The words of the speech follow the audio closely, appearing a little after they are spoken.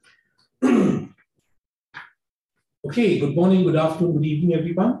Okay, good morning, good afternoon, good evening,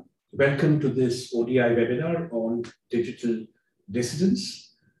 everyone. Welcome to this ODI webinar on digital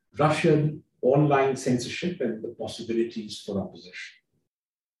dissidence, Russian online censorship and the possibilities for opposition,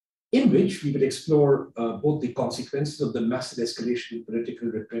 in which we will explore both the consequences of the massive escalation in political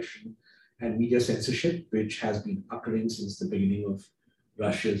repression and media censorship, which has been occurring since the beginning of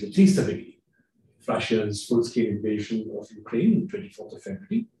Russia's, at least the beginning, Russia's full-scale invasion of Ukraine on 24th of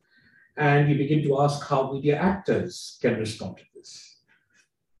February. And we begin to ask how media actors can respond to this.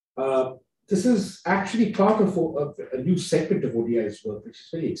 This is actually part of a new segment of ODI's work, which is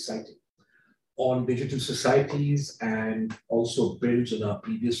very exciting, on digital societies and also builds on our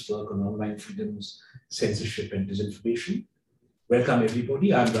previous work on online freedoms, censorship, and disinformation. Welcome,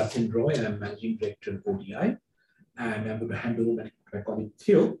 everybody. I'm Ratin Roy, and I'm Managing Director of ODI. And I'm going to hand over my colleague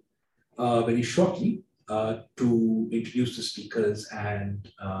Theo very shortly to introduce the speakers and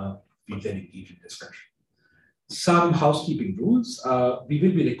we then engage in discussion. Some housekeeping rules. We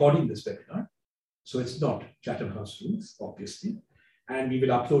will be recording this webinar, so it's not Chatham House rules, obviously, and we will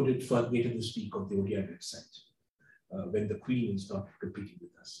upload it for later this week on the ODI website when the Queen is not competing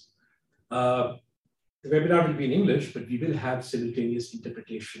with us. The webinar will be in English, but we will have simultaneous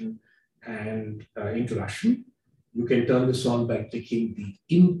interpretation and into Russian. You can turn this on by clicking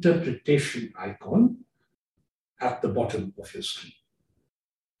the interpretation icon at the bottom of your screen.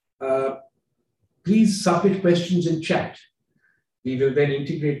 Please submit questions in chat. We will then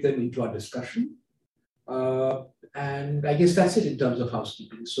integrate them into our discussion. And I guess that's it in terms of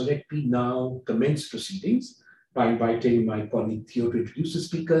housekeeping. So let me now commence proceedings by inviting my colleague Theo to introduce the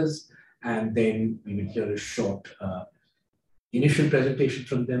speakers, and then we will hear a short initial presentation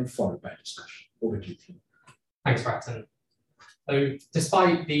from them, followed by a discussion. Over to you, Theo. Thanks, Ratin. So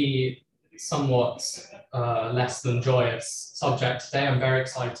despite the somewhat less than joyous subject today, I'm very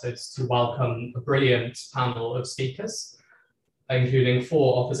excited to welcome a brilliant panel of speakers, including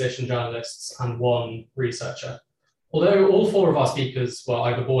 4 opposition journalists and 1 researcher. Although all 4 of our speakers were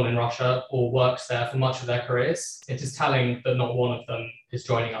either born in Russia or worked there for much of their careers, it is telling that not one of them is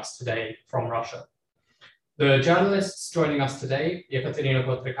joining us today from Russia. The journalists joining us today, Ekaterina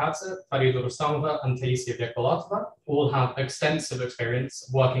Kotrikadze, Farida Rustamova, and Taisia Vekbulatova, all have extensive experience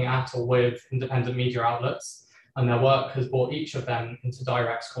working at or with independent media outlets, and their work has brought each of them into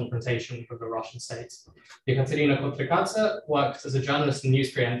direct confrontation with the Russian state. Ekaterina Kotrikadze worked as a journalist and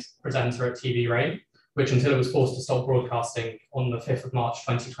news presenter at TV Rain, which until it was forced to stop broadcasting on the 5th of March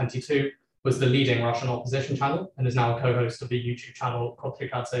 2022, was the leading Russian opposition channel and is now a co-host of the YouTube channel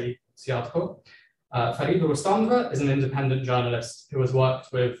Kotrikadze Syatko. Farida Rustamova is an independent journalist who has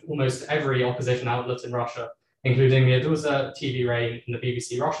worked with almost every opposition outlet in Russia, including Meduza, TV Rain, and the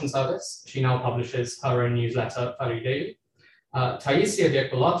BBC Russian service. She now publishes her own newsletter, Fari Daily. Taisia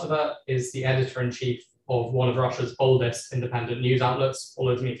Vekbulatova is the editor-in-chief of one of Russia's boldest independent news outlets,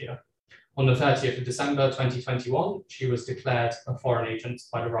 Followed Media. On the 30th of December 2021, she was declared a foreign agent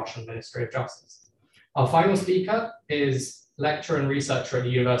by the Russian Ministry of Justice. Our final speaker is lecturer and researcher at the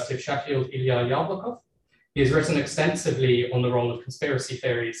University of Sheffield, Ilya Yablokov. He has written extensively on the role of conspiracy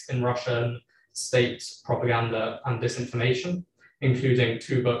theories in Russian state propaganda and disinformation, including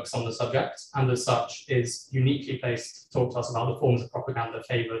 2 books on the subject, and as such is uniquely placed to talk to us about the forms of propaganda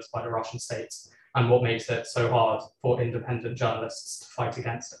favored by the Russian state and what makes it so hard for independent journalists to fight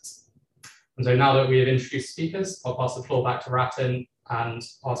against it. And so now that we have introduced speakers, I'll pass the floor back to Ratin, and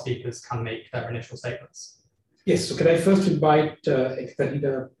our speakers can make their initial statements. Yes, so can I first invite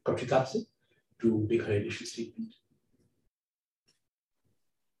Ekaterina Kotrikadze to make her initial statement?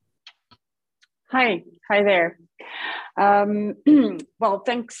 Hi there. Well,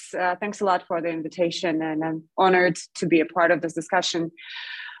 thanks a lot for the invitation, and I'm honored to be a part of this discussion.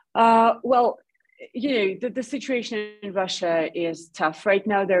 Well, you know, the situation in Russia is tough. Right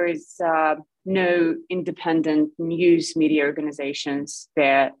now, there is no independent news media organizations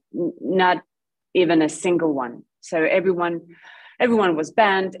there, not even a single one. So everyone was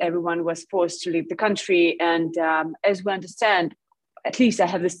banned, everyone was forced to leave the country. And as we understand, at least I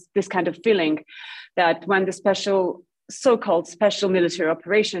have this kind of feeling that when the so-called special military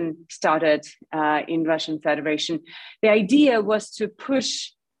operation started in Russian Federation, the idea was to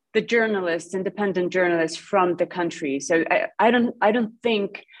push the journalists, independent journalists from the country. So I don't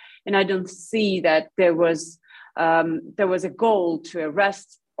think, and I don't see that there was a goal to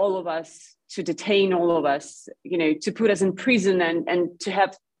arrest all of us, to detain all of us, you know, to put us in prison and to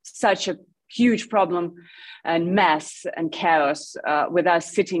have such a huge problem and mess and chaos with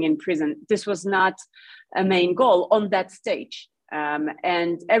us sitting in prison. This was not a main goal on that stage.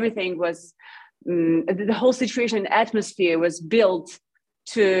 And everything was, the whole situation and atmosphere was built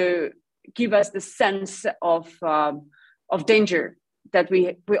to give us the sense of danger that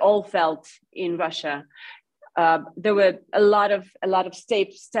we all felt in Russia. There were a lot of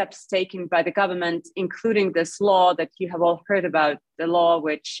steps taken by the government, including this law that you have all heard about, the law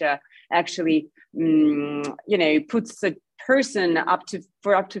which actually puts a person up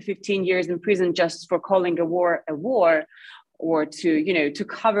to 15 years in prison just for calling a war a war, or to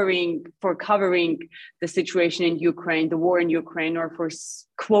covering the situation in Ukraine, the war in Ukraine, or for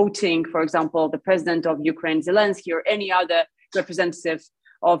quoting, for example, the president of Ukraine, Zelensky, or any other representative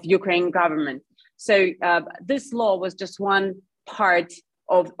of Ukraine government. So this law was just one part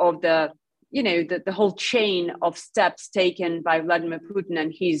of the whole chain of steps taken by Vladimir Putin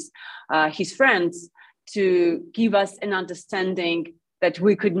and his friends to give us an understanding that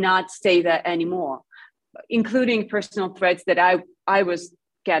we could not stay there anymore, including personal threats that I was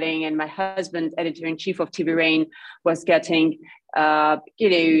getting, and my husband, editor-in-chief of TV Rain, was getting.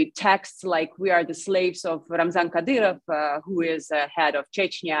 Texts like "We are the slaves of Ramzan Kadyrov," who is head of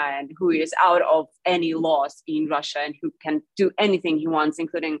Chechnya and who is out of any laws in Russia and who can do anything he wants,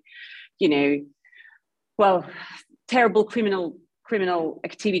 including, terrible criminal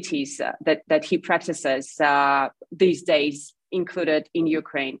activities that he practices these days, included in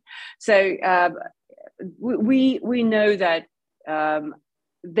Ukraine. So we know that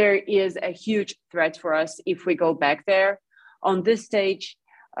there is a huge threat for us if we go back there. On this stage,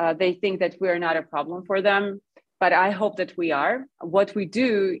 they think that we are not a problem for them, but I hope that we are. What we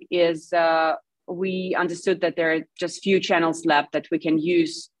do is we understood that there are just few channels left that we can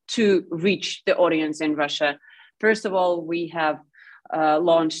use to reach the audience in Russia. First of all, we have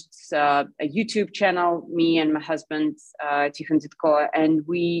launched a YouTube channel, me and my husband, Tikhon Zitko, and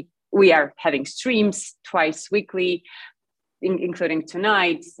we are having streams twice weekly, including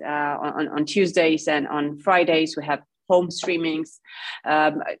tonight on Tuesdays, and on Fridays we have home streamings,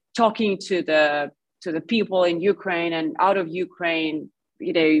 talking to the people in Ukraine and out of Ukraine,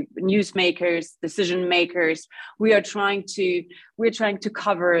 newsmakers, decision makers. We're trying to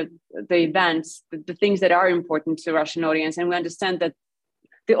cover the events, the things that are important to the Russian audience, and we understand that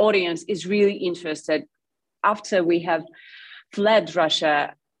the audience is really interested. After we have fled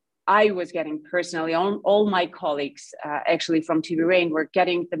Russia, I was getting personally, all my colleagues actually from TV Rain were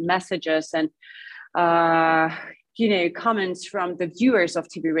getting the messages and comments from the viewers of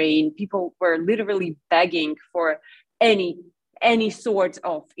TV Rain. People were literally begging for any sort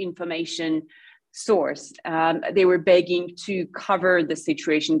of information source. They were begging to cover the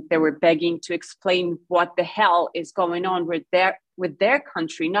situation. They were begging to explain what the hell is going on with their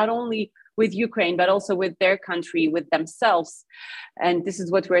country, not only with Ukraine, but also with their country, with themselves. And this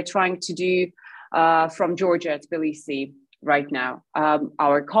is what we're trying to do from Georgia, Tbilisi, right now.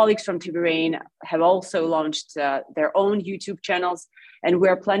 Our colleagues from TV Rain have also launched their own YouTube channels, and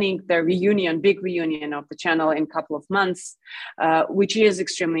we're planning the big reunion of the channel in a couple of months, which is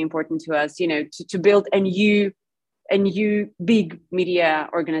extremely important to us, to build a new big media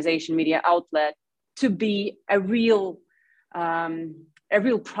organization, media outlet, to be a real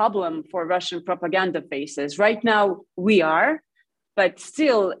problem for Russian propaganda faces. Right now we are, but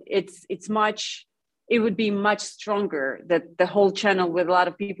still it would be much stronger that the whole channel, with a lot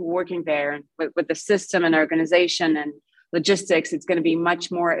of people working there, and with the system and organization and logistics, it's going to be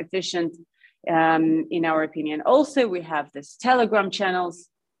much more efficient, in our opinion. Also, we have this Telegram channels.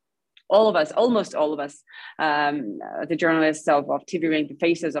 Almost all of us, the journalists of TV Rain, the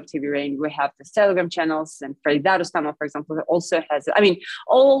faces of TV Rain, we have the Telegram channels, and Farida Rustamov, for example, also has,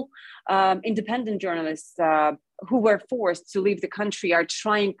 all independent journalists who were forced to leave the country are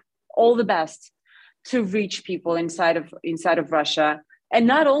trying all the best to reach people inside of Russia, and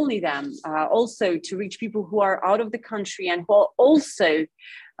not only them, also to reach people who are out of the country and who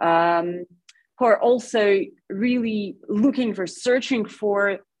are also really searching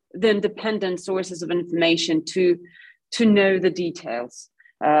for the independent sources of information to know the details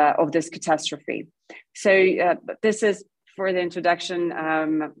of this catastrophe. So this is for the introduction.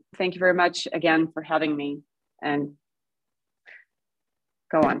 Thank you very much again for having me, and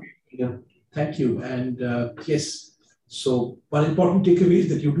go on. Yeah. Thank you. And yes, so one important takeaway is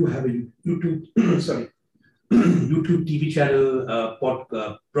that you do have a YouTube, YouTube TV channel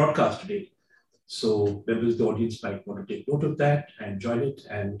broadcast today. So members of the audience might want to take note of that and join it.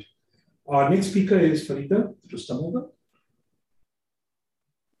 And our next speaker is Farida Rustamova.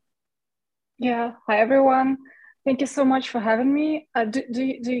 Yeah, hi everyone. Thank you so much for having me. Do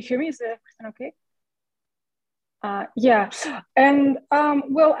you hear me? Is everything okay? Yeah, and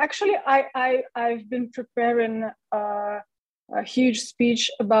well, actually, I've been preparing a huge speech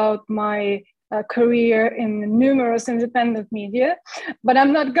about my career in numerous independent media, but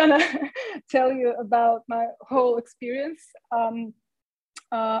I'm not gonna tell you about my whole experience.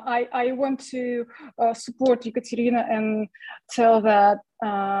 I want to support Ekaterina and tell that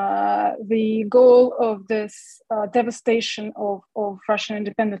the goal of this devastation of Russian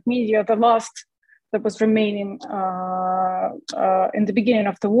independent media, the last that was remaining in the beginning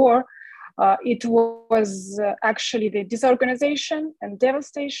of the war, it was actually the disorganization and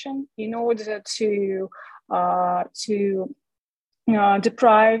devastation in order to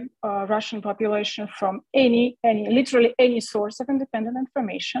deprive Russian population from literally any source of independent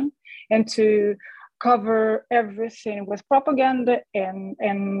information, and to cover everything with propaganda and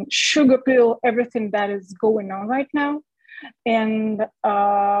sugar pill everything that is going on right now. And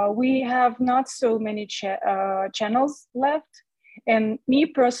we have not so many channels left. And me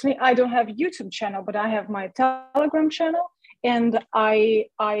personally, I don't have a YouTube channel, but I have my Telegram channel, and I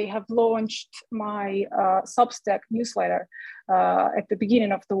have launched my Substack newsletter at the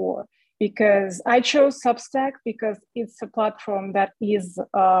beginning of the war, because I chose Substack because it's a platform that is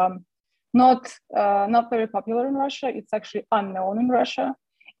not very popular in Russia. It's actually unknown in Russia,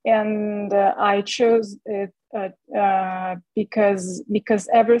 and I chose it because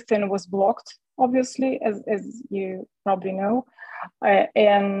everything was blocked, obviously, as you probably know.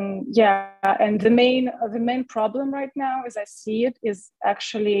 And the main problem right now, as I see it, is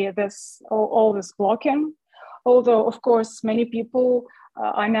actually all this blocking. Although, of course, many people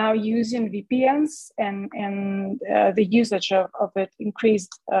are now using VPNs, and the usage of it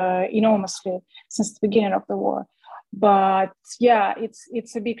increased enormously since the beginning of the war. But yeah,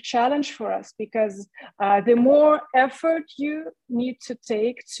 it's a big challenge for us, because the more effort you need to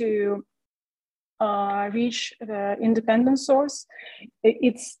take to reach the independent source,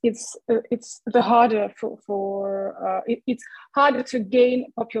 it's the harder it's harder to gain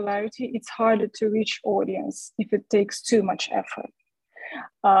popularity. It's harder to reach audience if it takes too much effort.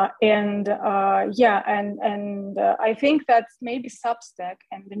 I think that maybe Substack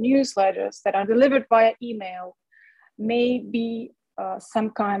and the newsletters that are delivered via email may be some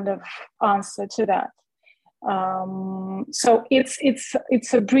kind of answer to that. So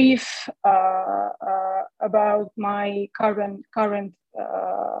it's a brief about my current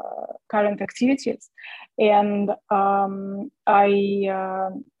activities, and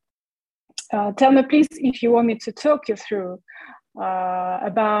tell me please if you want me to talk you through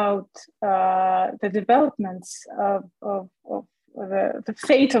about the developments of the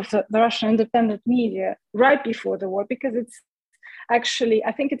fate of the Russian independent media right before the war, because it's actually,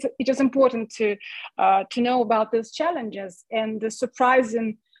 I think it is important to know about these challenges and the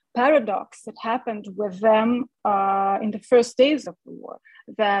surprising paradox that happened with them in the first days of the war,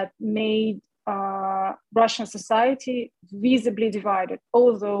 that made Russian society visibly divided.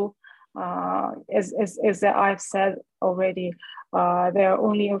 Although, as I've said already, there are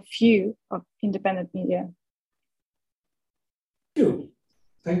only a few of independent media.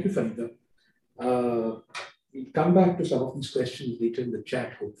 Thank you, Farida. We'll come back to some of these questions later in the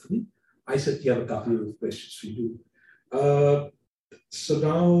chat, hopefully. I certainly have a couple of questions for you. So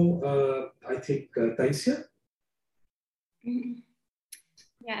now, I think Taisia.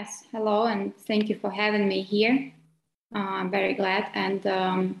 Yes, hello, and thank you for having me here. I'm very glad. And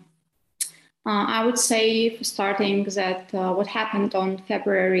I would say, for starting, that what happened on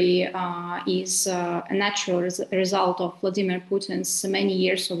February is a natural result of Vladimir Putin's many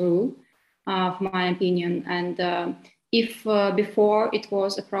years of rule. For my opinion. And if before it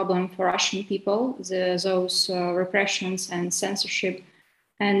was a problem for Russian people, those repressions and censorship,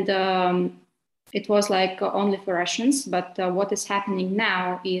 and it was like only for Russians, but what is happening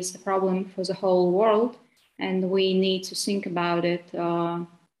now is a problem for the whole world, and we need to think about it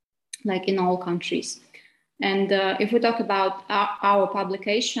like in all countries. And if we talk about our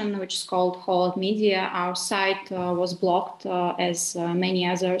publication, which is called Holod Media, our site was blocked, as many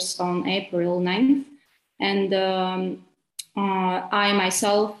others, on April 9th. And I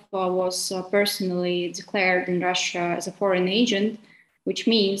myself was personally declared in Russia as a foreign agent, which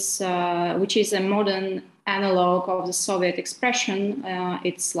means, which is a modern analog of the Soviet expression.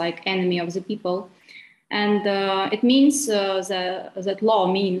 It's like enemy of the people. And it means that law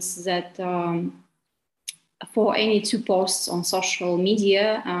means that for any two posts on social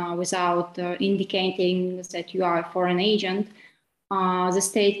media without indicating that you are a foreign agent, the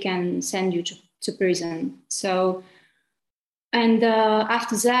state can send you to prison. So, and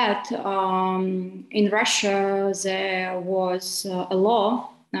after that, in Russia, there was a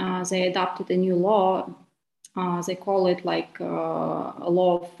law. They adopted a new law. They call it like a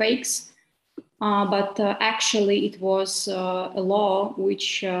law of fakes. But actually, it was a law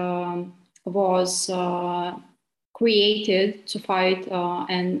which was created to fight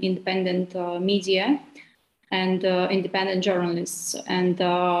an independent media and independent journalists. And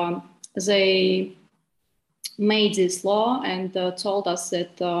they made this law and told us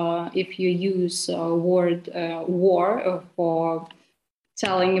that if you use word war for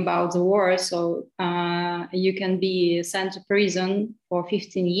telling about the war, so you can be sent to prison for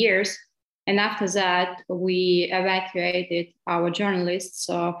 15 years. And after that, we evacuated our journalists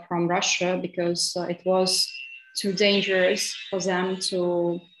from Russia because it was too dangerous for them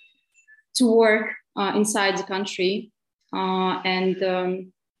to work inside the country. I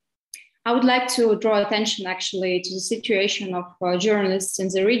would like to draw attention actually to the situation of journalists in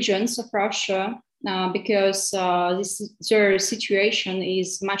the regions of Russia, because their situation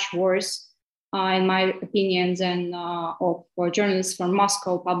is much worse, in my opinion, than of journalists from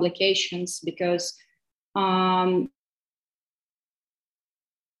Moscow publications, because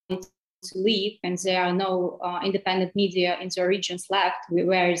to leave and there are no independent media in the regions left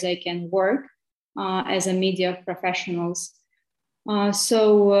where they can work as a media professionals.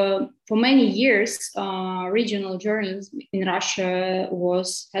 So for many years, regional journalism in Russia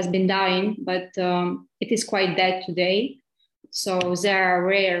has been dying, but it is quite dead today. So there are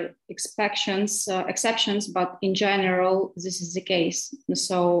rare exceptions, but in general, this is the case.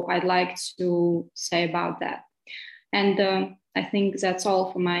 So I'd like to say about that. And I think that's all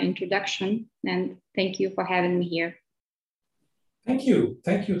for my introduction. And thank you for having me here. Thank you,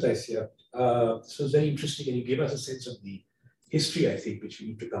 Taisia. This was very interesting, and you gave us a sense of the history, I think, which we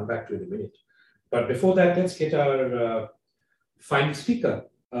need to come back to in a minute. But before that, let's get our final speaker,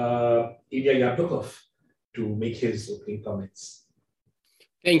 Ilya Yablokov, to make his opening comments.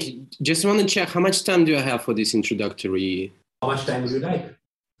 Thank you. Just want to check, how much time do I have for this introductory? How much time would you like?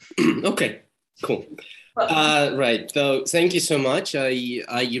 Okay, cool. Right. So thank you so much. I'm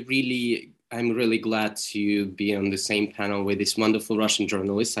really glad to be on the same panel with these wonderful Russian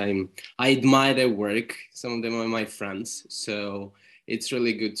journalists. I admire their work. Some of them are my friends. So it's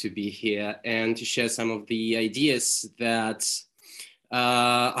really good to be here and to share some of the ideas that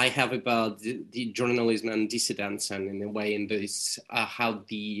I have about the journalism and dissidents, and in a way in this, how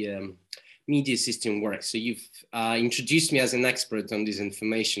the media system works. So you've introduced me as an expert on this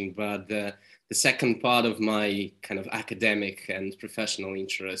information, but the second part of my kind of academic and professional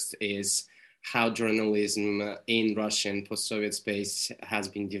interest is how journalism in Russian post-Soviet space has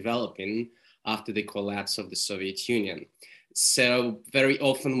been developing after the collapse of the Soviet Union. So very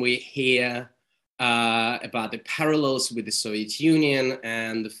often we hear about the parallels with the Soviet Union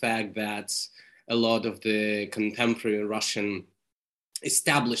and the fact that a lot of the contemporary Russian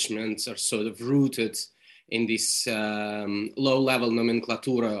establishments are sort of rooted in this low-level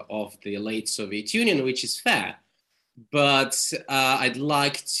nomenclatura of the late Soviet Union, which is fair. But I'd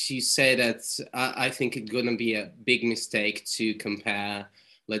like to say that I think it's going to be a big mistake to compare,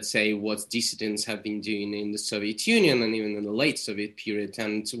 let's say, what dissidents have been doing in the Soviet Union and even in the late Soviet period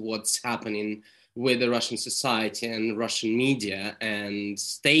and what's happening with the Russian society and Russian media and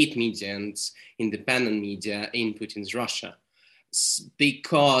state media and independent media in Putin's Russia.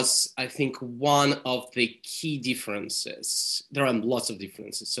 Because I think one of the key differences, there are lots of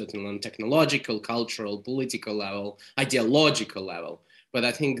differences, certainly on technological, cultural, political level, ideological level, but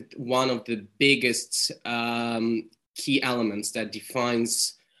I think one of the biggest key elements that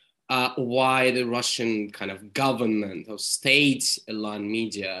defines why the Russian kind of government or state-aligned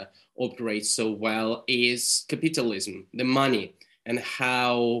media operates so well is capitalism, the money, and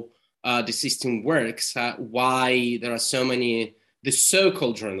how the system works, why there are so many the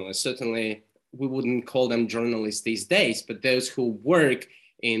so-called journalists, certainly we wouldn't call them journalists these days, but those who work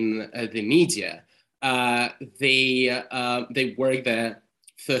in the media, they work there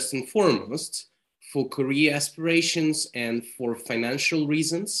first and foremost for career aspirations and for financial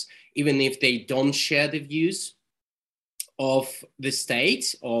reasons, even if they don't share the views of the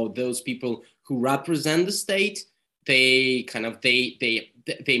state or those people who represent the state. They kind of they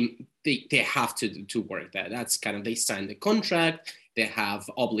have to work there. That's kind of, they sign the contract, they have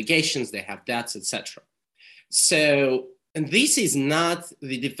obligations, they have debts, etc. So, and this is not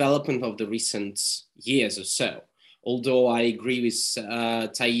the development of the recent years or so. Although I agree with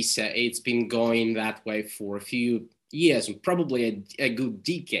Taisia, it's been going that way for a few years, and probably a good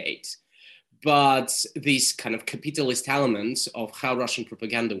decade. But this kind of capitalist element of how Russian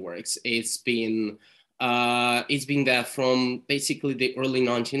propaganda works, it's been there from basically the early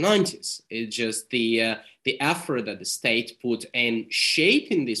 1990s. It's just the effort that the state put in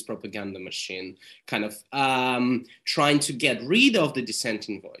shaping this propaganda machine, kind of trying to get rid of the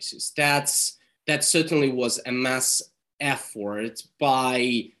dissenting voices. That certainly was a mass effort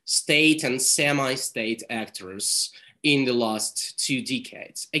by state and semi-state actors in the last 2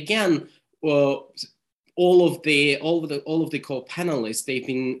 decades. Again, all of the co-panelists, they've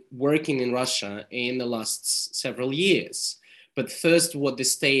been working in Russia in the last several years. But first, what the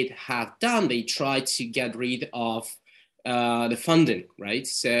state have done, they tried to get rid of the funding, right?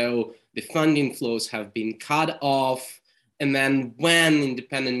 So the funding flows have been cut off. And then when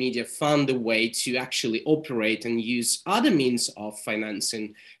independent media found a way to actually operate and use other means of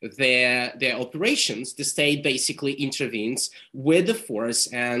financing their operations, the state basically intervenes with the force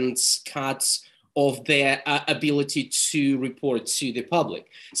and cuts off their ability to report to the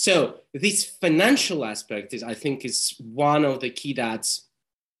public. So this financial aspect I think is one of the key that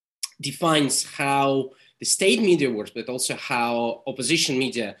defines how the state media works, but also how opposition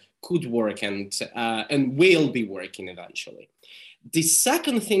media could work and will be working eventually. The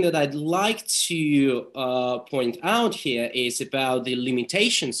second thing that I'd like to point out here is about the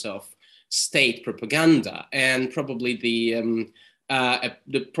limitations of state propaganda and probably the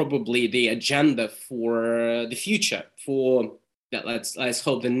agenda for the future, for that let's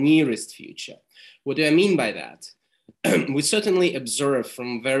hope the nearest future. What do I mean by that? We certainly observe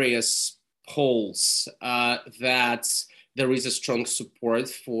from various polls that there is a strong support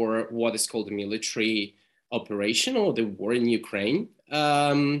for what is called a military operation or the war in Ukraine,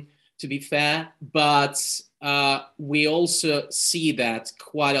 to be fair. But we also see that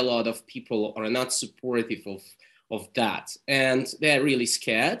quite a lot of people are not supportive of that. And they're really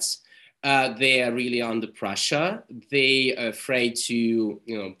scared. They are really under pressure. They are afraid to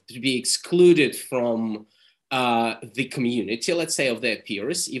be excluded from the community, let's say, of their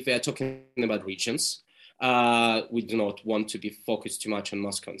peers, if they're talking about regions. We do not want to be focused too much on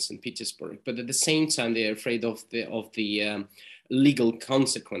Moscow and St. Petersburg, but at the same time, they're afraid of the legal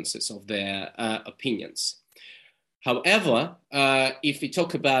consequences of their opinions. However, if we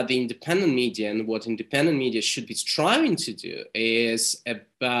talk about the independent media and what independent media should be striving to do is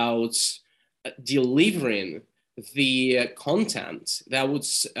about delivering the content that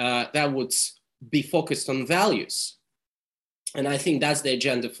would be focused on values. And I think that's the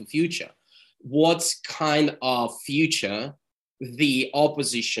agenda for future. What kind of future the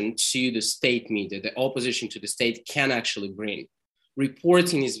opposition to the state media, the opposition to the state can actually bring.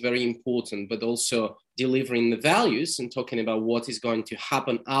 Reporting is very important, but also delivering the values and talking about what is going to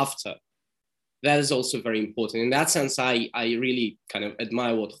happen after. That is also very important. In that sense, I really kind of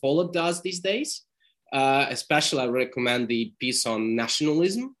admire what Holod does these days. Especially I recommend the piece on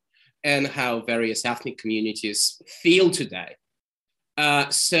nationalism and how various ethnic communities feel today.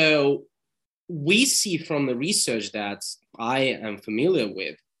 So we see from the research that I am familiar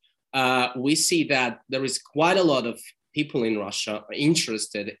with, we see that there is quite a lot of people in Russia are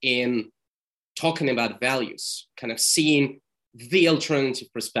interested in talking about values, kind of seeing the alternative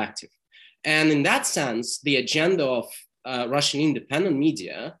perspective. And in that sense, the agenda of Russian independent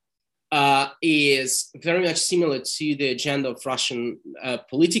media is very much similar to the agenda of Russian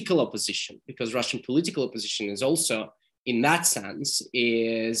political opposition, because Russian political opposition is also, in that sense,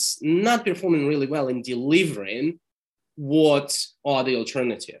 is not performing really well in delivering what are the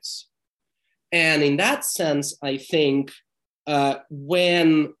alternatives. And in that sense, I think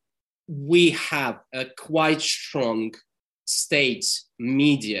when we have a quite strong state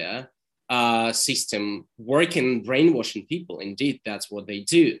media system working, brainwashing people, indeed, that's what they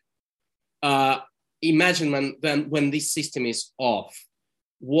do. Imagine when this system is off,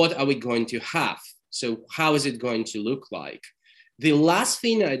 what are we going to have? So how is it going to look like? The last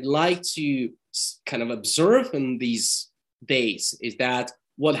thing I'd like to kind of observe in these days is that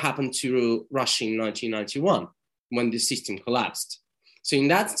what happened to Russia in 1991 when the system collapsed. So in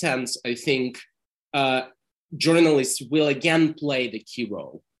that sense, I think journalists will again play the key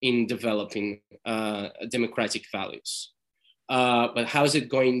role in developing democratic values. But how is it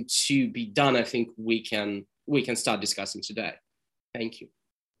going to be done? I think we can start discussing today. Thank you.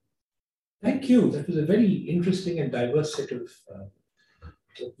 Thank you. That was a very interesting and diverse set of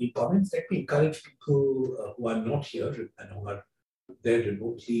comments. Let me encourage people who are not here and who are there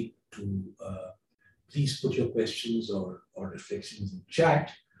remotely to please put your questions or reflections in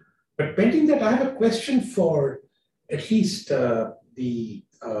chat. But pending that, I have a question for at least the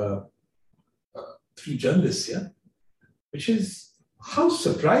three journalists here, which is, how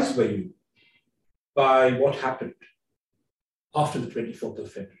surprised were you by what happened after the 24th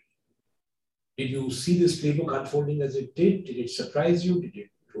of February? Did you see this playbook unfolding as it did? Did it surprise you? Did it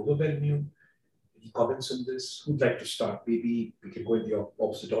overwhelm you? Any comments on this? Who'd like to start? Maybe we can go in the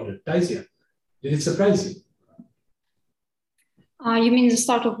opposite order. Taisia, did it surprise you? You mean the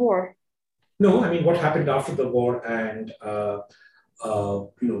start of war? No, I mean, what happened after the war and,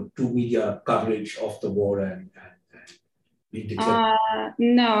 to media coverage of the war and being declared?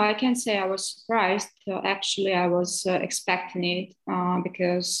 No, I can't say I was surprised. Actually, I was expecting it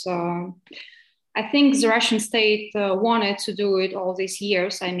because I think the Russian state wanted to do it all these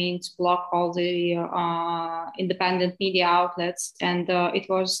years. I mean, to block all the independent media outlets, and it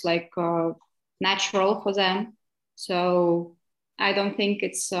was like natural for them. So I don't think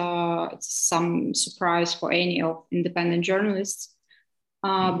it's some surprise for any of independent journalists.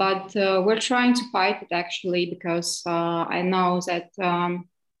 But we're trying to fight it actually because I know that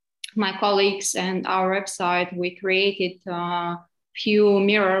my colleagues and our website, we created few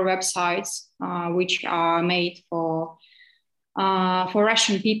mirror websites which are made for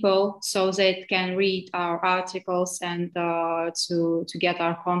Russian people, so they can read our articles and to get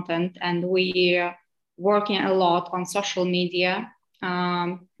our content. And we are working a lot on social media,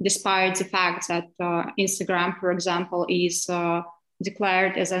 despite the fact that Instagram, for example, is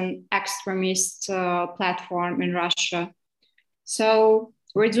declared as an extremist platform in Russia. So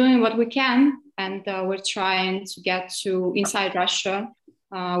we're doing what we can, and we're trying to get to inside Russia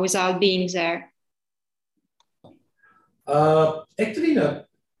without being there. Ekaterina,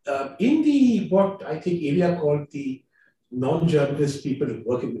 in the what I think Ilya called the non-journalist people who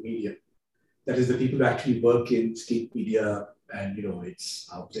work in the media, that is the people who actually work in state media and its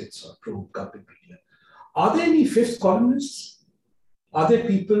outlets or pro-government media, are there any fifth columnists? Are there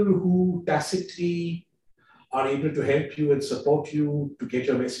people who tacitly are able to help you and support you to get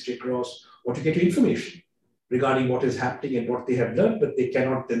your message across or to get your information regarding what is happening and what they have learned, but they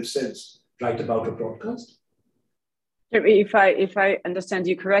cannot themselves write about or broadcast? If I understand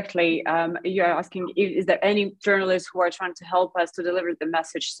you correctly, you're asking, is there any journalists who are trying to help us to deliver the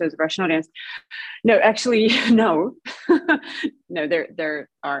message to the Russian audience? No, actually, no. No, there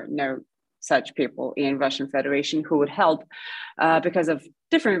are no such people in Russian Federation who would help because of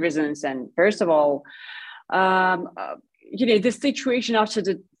different reasons. And first of all, the situation after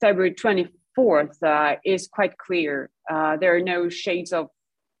the February 24th is quite clear. There are no shades of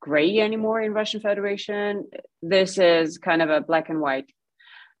gray anymore in Russian Federation. This is kind of a black and white.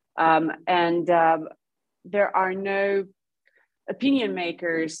 And there are no opinion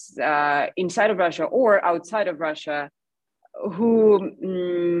makers inside of Russia or outside of Russia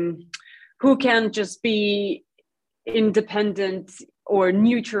who can just be independent or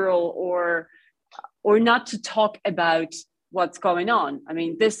neutral or not to talk about what's going on. I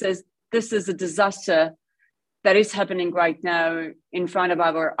mean, this is a disaster that is happening right now in front of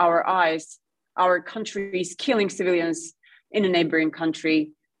our eyes. Our country is killing civilians in a neighboring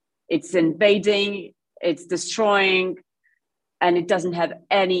country. It's invading, it's destroying, and it doesn't have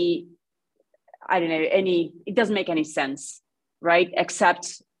it doesn't make any sense, right?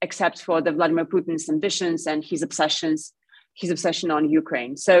 Except for the Vladimir Putin's ambitions and his obsession on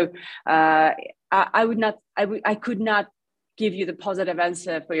Ukraine. So I could not give you the positive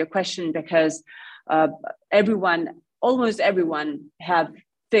answer for your question because almost everyone have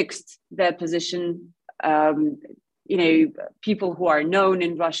fixed their position. People who are known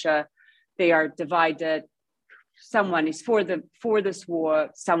in Russia, they are divided. Someone is for this war,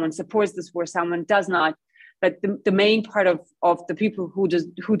 someone supports this war, someone does not. But the main part of the people who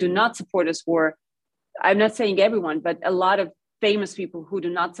do not support this war, I'm not saying everyone, but a lot of famous people who do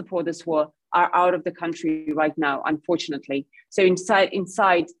not support this war are out of the country right now, unfortunately. So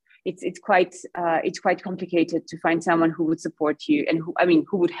inside, it's quite complicated to find someone who would support you and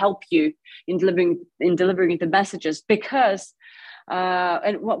who would help you in delivering the messages, because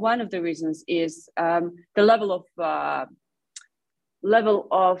one of the reasons is the level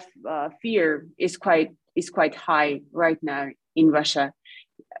of fear is quite high right now in Russia.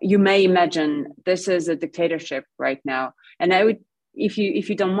 You may imagine this is a dictatorship right now, and I would, if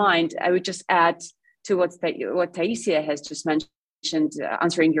you don't mind, I would just add to what Taisia has just mentioned,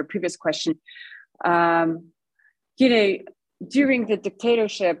 answering your previous question. During the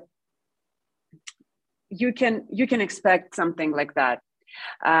dictatorship, you can expect something like that.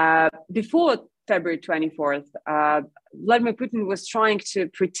 Before February 24th, Vladimir Putin was trying to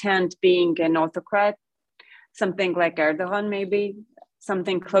pretend being an autocrat, something like Erdogan, maybe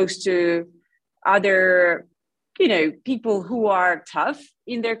something close to other, people who are tough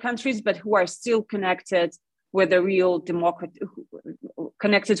in their countries, but who are still connected with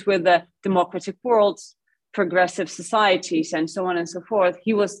connected with the democratic world, progressive societies, and so on and so forth.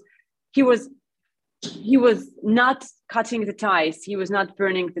 He was not cutting the ties. He was not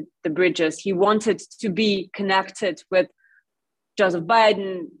burning the bridges. He wanted to be connected with Joseph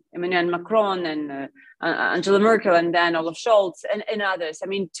Biden, Emmanuel Macron and Angela Merkel, and then Olaf Scholz and others. I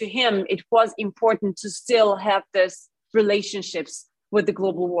mean, to him, it was important to still have this relationships with the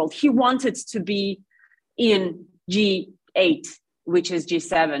global world. He wanted to be in G8, which is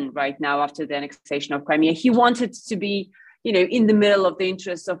G7 right now after the annexation of Crimea. He wanted to be, in the middle of the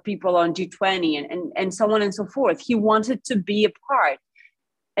interests of people on G20 and so on and so forth. He wanted to be a part.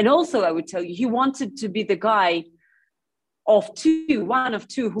 And also, I would tell you, he wanted to be the guy one of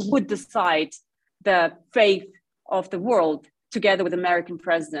two who would decide the fate of the world together with the American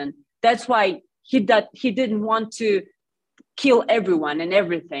president. That's why he didn't want to kill everyone and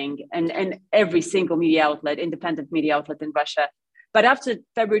everything and every single media outlet, independent media outlet in Russia. But after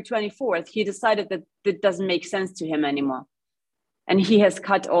February 24th, he decided that it doesn't make sense to him anymore. And he has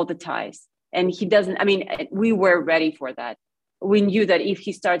cut all the ties. And he doesn't, we were ready for that. We knew that if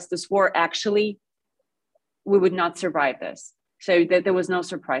he starts this war, actually, we would not survive this. So there was no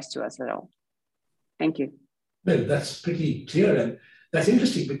surprise to us at all. Thank you. Well, that's pretty clear. And that's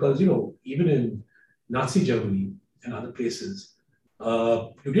interesting because, even in Nazi Germany and other places,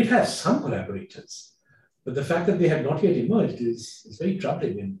 you did have some collaborators. But the fact that they have not yet emerged is very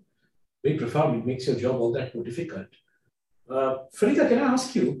troubling and very profound. It makes your job all that more difficult. Farida, can I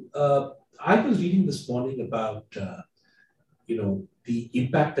ask you, I was reading this morning about, the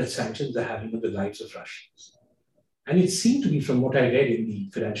impact that sanctions are having on the lives of Russians. And it seemed to be, from what I read in the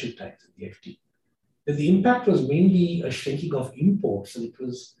Financial Times and the FT, that the impact was mainly a shrinking of imports, and it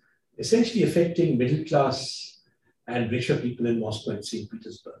was essentially affecting middle class and richer people in Moscow and St.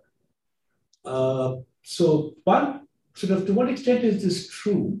 Petersburg. So one, sort of, to what extent is this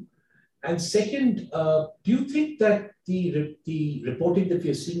true? And second, do you think that the reporting that we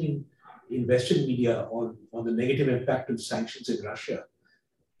are seeing in Western media on the negative impact of sanctions in Russia,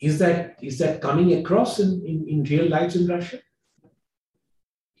 is that coming across in real lives in Russia?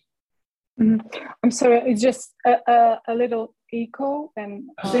 Mm-hmm. I'm sorry, it's just a little echo, and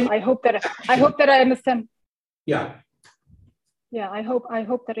I hope that I understand. Yeah. Yeah, I hope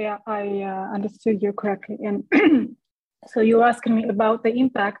that I understood you correctly. And so you're asking me about the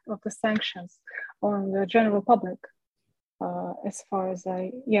impact of the sanctions on the general public, as far as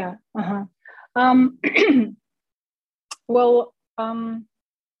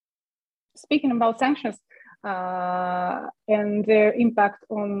speaking about sanctions and their impact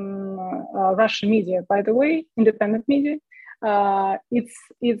on Russian media, by the way, independent media,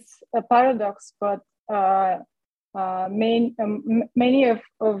 it's a paradox, but many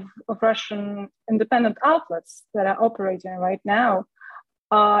of Russian independent outlets that are operating right now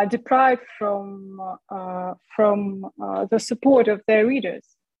are deprived from the support of their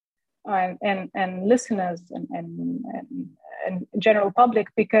readers and listeners and general public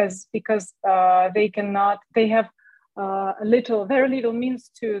because they have very little means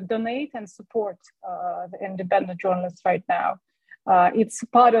to donate and support the independent journalists right now. It's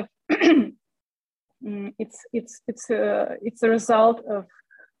part of it's a result of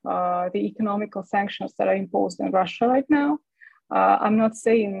the economical sanctions that are imposed in Russia right now. I'm not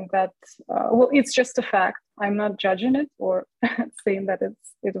saying that, it's just a fact. I'm not judging it or saying that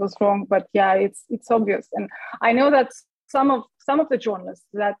it was wrong, but yeah, it's obvious. And I know that some of the journalists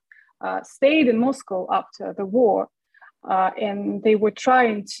that stayed in Moscow after the war, and they were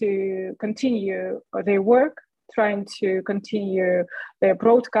trying to continue their work, trying to continue their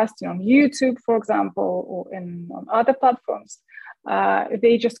broadcasting on YouTube, for example, or on other platforms.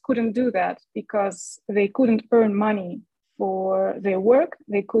 They just couldn't do that because they couldn't earn money for their work.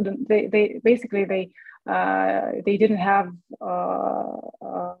 They couldn't. They didn't have.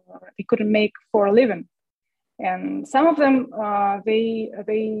 They couldn't make for a living, and some of them they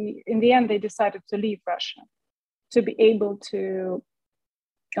in the end they decided to leave Russia to be able to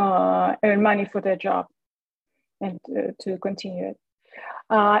earn money for their job and to continue it.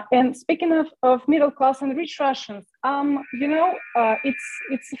 And speaking of middle class and rich Russians,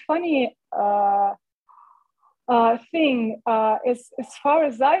 it's a funny thing. As far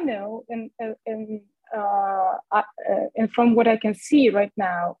as I know, and from what I can see right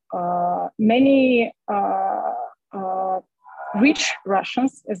now, many rich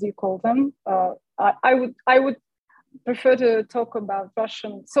Russians, as you call them, I would prefer to talk about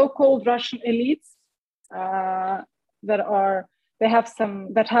so-called Russian elites that have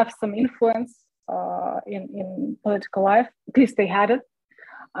some influence in political life. At least they had it.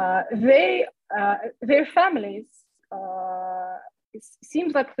 Their families, it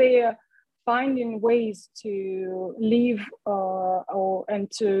seems like they are finding ways to live and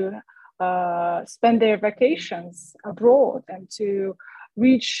to spend their vacations abroad and to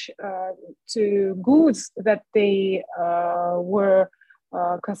reach to goods that they were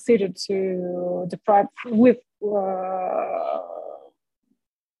considered to deprive with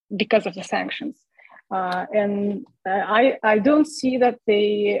because of the sanctions. And I don't see that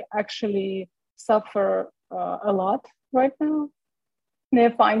they actually suffer a lot right now.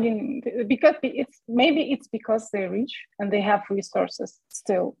 They're finding, because it's because they're rich and they have resources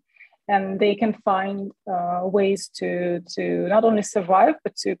still, and they can find ways to not only survive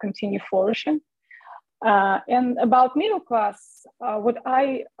but to continue flourishing. And about middle class, what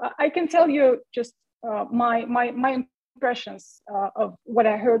I can tell you just my impressions of what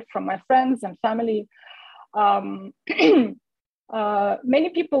I heard from my friends and family. Many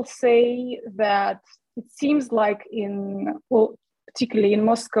people say that it seems like particularly in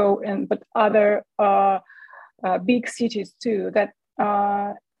Moscow but other big cities too, that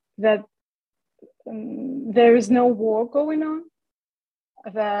there is no war going on,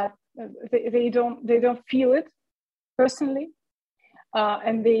 that they don't feel it personally,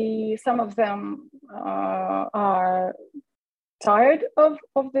 and some of them are tired of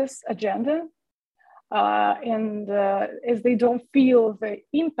this agenda, and as they don't feel the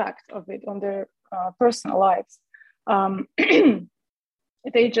impact of it on their personal lives,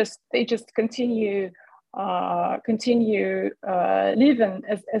 they just continue living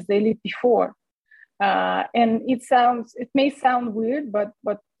as they lived before. And it may sound weird, but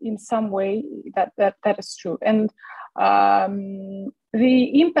in some way that is true. And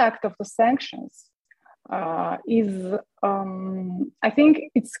the impact of the sanctions is, I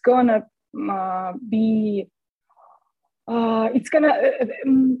think it's gonna be,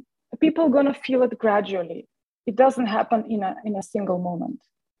 people gonna feel it gradually. It doesn't happen in a single moment.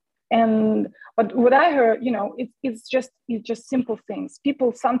 And but what I heard, it's just simple things.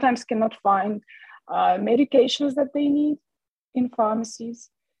 People sometimes cannot find medications that they need in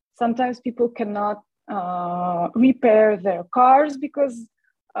pharmacies. Sometimes people cannot repair their cars because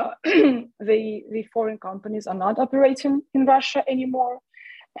the foreign companies are not operating in Russia anymore.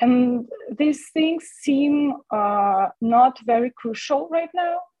 And these things seem not very crucial right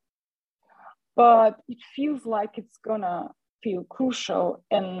now, but it feels like it's gonna feel crucial.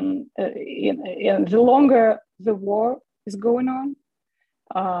 And the longer the war is going on,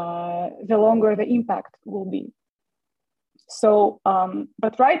 the longer the impact will be. So,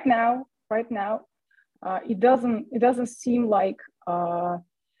 but right now, it doesn't seem like,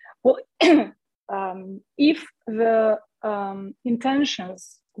 if the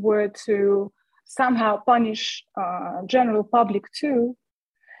intentions were to somehow punish general public too,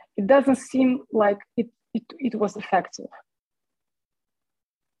 it doesn't seem like it was effective.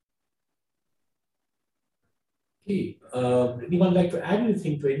 Okay, anyone like to add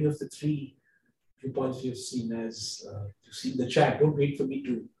anything to any of the three viewpoints you've seen you've seen the chat? Don't wait for me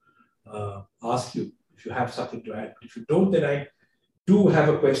to ask you if you have something to add. If you don't, then I do have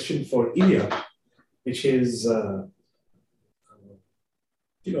a question for Ilya, which is,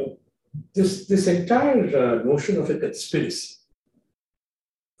 this entire notion of a conspiracy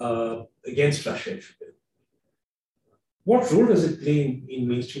against Russia, if you will. What role does it play in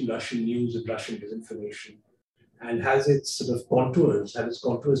mainstream Russian news and Russian disinformation? And has its contours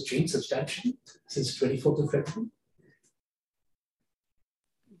changed substantially since 24th of February?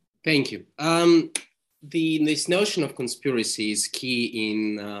 Thank you. This notion of conspiracy is key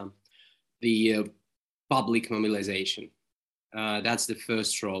in the public mobilization. That's the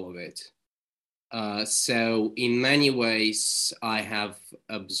first role of it. So in many ways, I have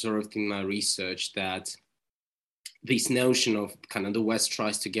observed in my research that this notion of kind of the West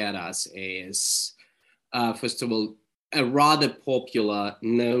tries to get us is, first of all, a rather popular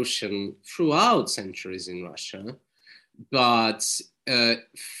notion throughout centuries in Russia, but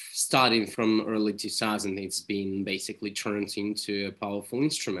starting from early 2000, it's been basically turned into a powerful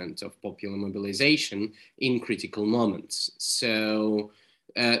instrument of popular mobilization in critical moments. So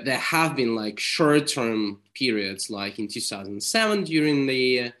there have been like short-term periods, like in 2007 during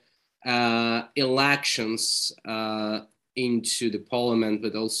the elections into the parliament,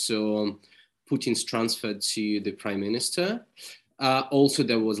 but also Putin's transfer to the prime minister. Also,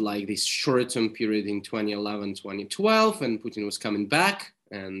 there was like this short-term period in 2011, 2012, when Putin was coming back,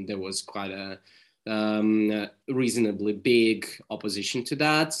 and there was quite a reasonably big opposition to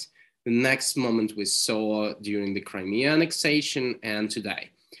that. The next moment we saw during the Crimea annexation and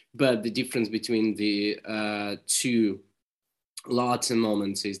today. But the difference between the two latter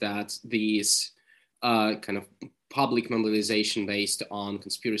moments is that these kind of public mobilization based on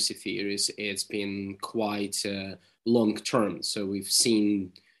conspiracy theories, it's been quite long term. So we've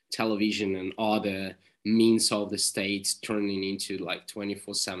seen television and other means of the state turning into like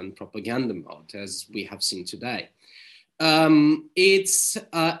 24/7 propaganda mode, as we have seen today. It's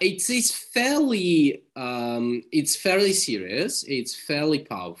fairly serious. It's fairly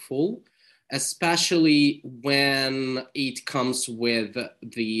powerful, especially when it comes with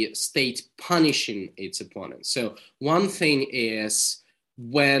the state punishing its opponents. So one thing is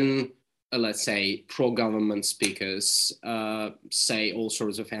when, let's say, pro-government speakers say all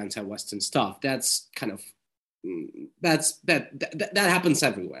sorts of anti-Western stuff. That's kind of that happens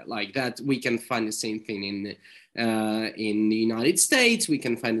everywhere. Like that, we can find the same thing in the United States. We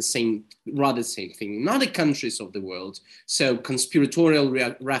can find the same thing in other countries of the world. So conspiratorial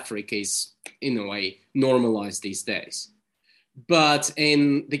rhetoric is, in a way, normalized these days. But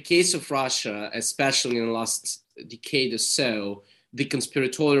in the case of Russia, especially in the last decade or so, the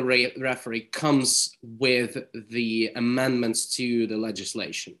conspiratorial rhetoric comes with the amendments to the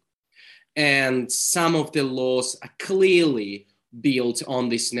legislation. And some of the laws are clearly built on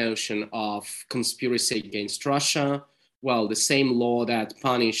this notion of conspiracy against Russia. Well, the same law that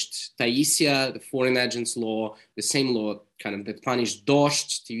punished Taisia, the foreign agents law, the same law kind of that punished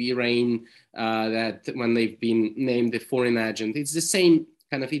Dost, TV Rain, that when they've been named the foreign agent, it's the same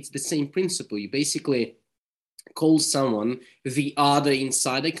principle. You basically call someone the other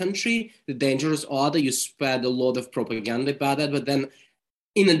inside the country, the dangerous other, you spread a lot of propaganda about that, but then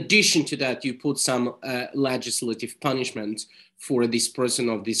in addition to that, you put some legislative punishment for this person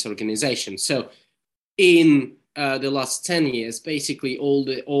of this organization. So in the last 10 years, basically all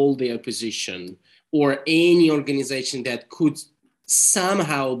the opposition or any organization that could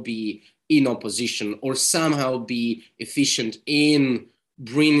somehow be in opposition or somehow be efficient in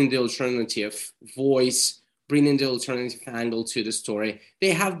bringing the alternative voice, bringing the alternative angle to the story,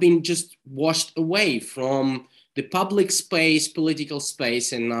 they have been just washed away from the public space, political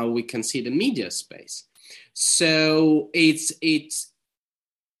space, and now we can see the media space. So it's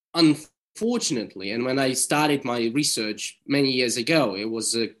unfortunately, and when I started my research many years ago, it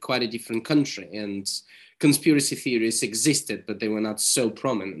was quite a different country, and conspiracy theories existed, but they were not so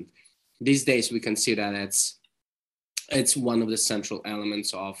prominent. These days, we can see that it's one of the central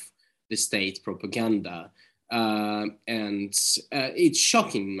elements of the state propaganda, and it's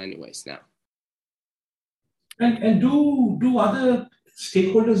shocking in many ways now. And do other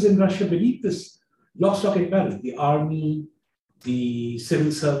stakeholders in Russia believe this? Lock, stock, and barrel, the army, the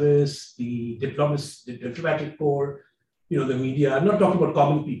civil service, the diplomatic corps, the media. I'm not talking about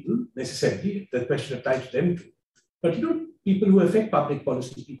common people necessarily. The question applies to them too. But people who affect public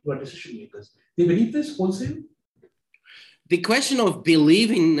policy, people who are decision makers, they believe this wholesale? The question of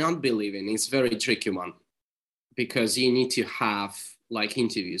believing, not believing, is a very tricky one because you need to have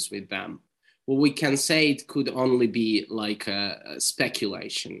interviews with them. Well, we can say it could only be like a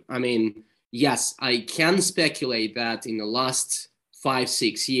speculation. I mean, yes, I can speculate that in the last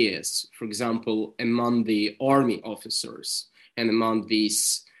 5-6 years, for example, among the army officers and among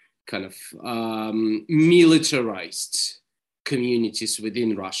these kind of militarized communities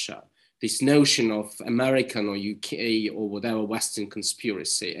within Russia, this notion of American or UK or whatever Western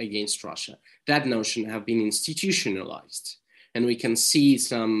conspiracy against Russia, that notion have been institutionalized. And we can see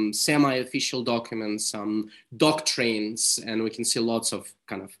some semi-official documents, some doctrines, and we can see lots of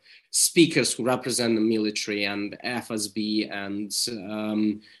kind of speakers who represent the military and FSB and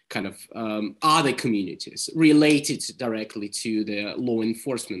other communities related directly to the law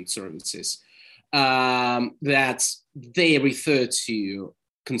enforcement services that they refer to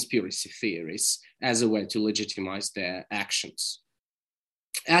conspiracy theories as a way to legitimize their actions.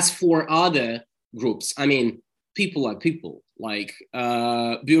 As for other groups, I mean, people are people, like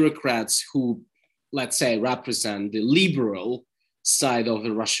bureaucrats who, let's say, represent the liberal side of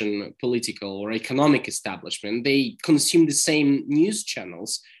the Russian political or economic establishment. They consume the same news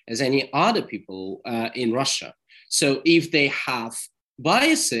channels as any other people in Russia. So if they have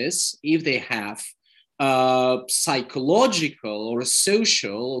biases, if they have psychological or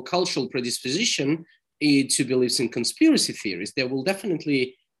social or cultural predisposition to beliefs in conspiracy theories, they will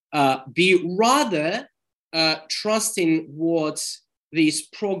definitely be rather trusting what these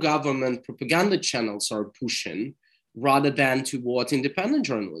pro-government propaganda channels are pushing rather than to what independent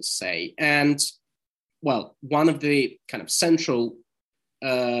journalists say. And, well, one of the kind of central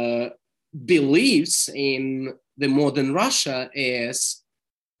beliefs in the modern Russia is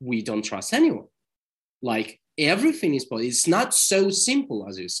we don't trust anyone. Like, everything is possible. It's not so simple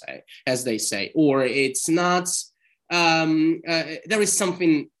as they say, or it's not. There is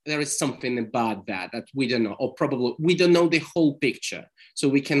something about that we don't know, or probably we don't know the whole picture, so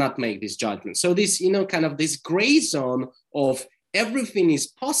we cannot make this judgment. So this, kind of this gray zone of everything is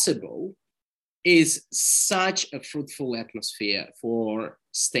possible is such a fruitful atmosphere for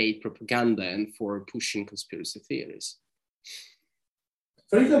state propaganda and for pushing conspiracy theories.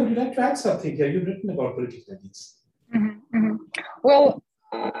 Farida, would you like to add something here? You've written about political elites. Mm-hmm, mm-hmm. Well,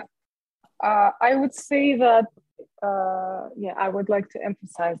 I would say that, I would like to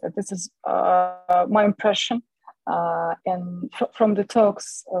emphasize that this is my impression, and from the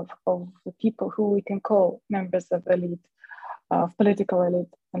talks of the people who we can call members of elite, of political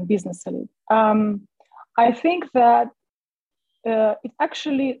elite and business elite. I think that it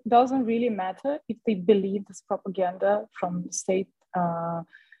actually doesn't really matter if they believe this propaganda from state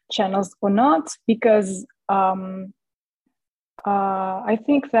channels or not, because I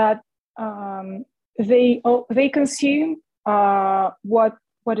think that they consume what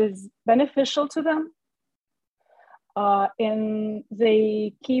is beneficial to them, and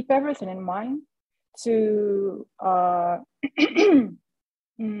they keep everything in mind to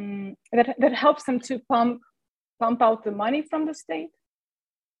that helps them to pump out the money from the state,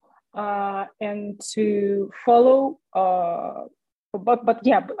 and to follow. But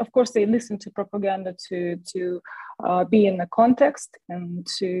of course they listen to propaganda to be in the context and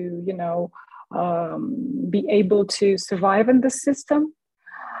to be able to survive in the system.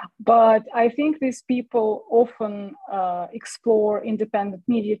 But I think these people often explore independent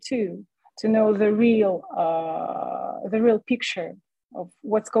media too, to know the real picture of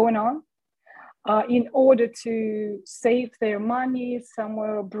what's going on, in order to save their money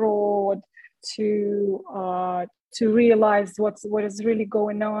somewhere abroad, to realize what is really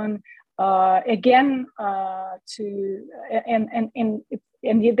going on. And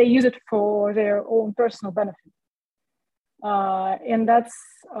they use it for their own personal benefit. And that's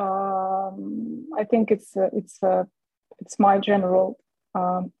I think it's my general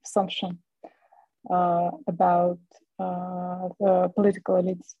assumption about the political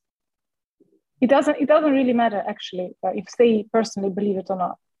elites. It doesn't really matter actually if they personally believe it or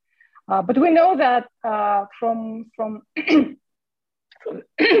not. But we know that from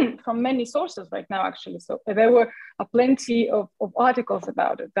from many sources right now, actually. So there were plenty of articles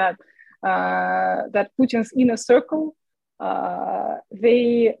about it, that Putin's inner circle,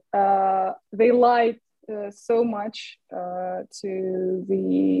 they lied so much to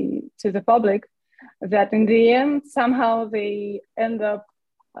the public that in the end somehow they end up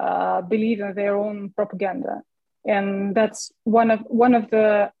believing their own propaganda, and that's one of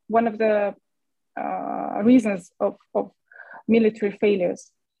the reasons of military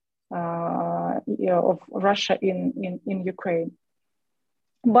failures of Russia in Ukraine.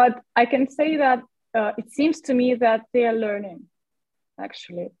 But I can say that it seems to me that they are learning.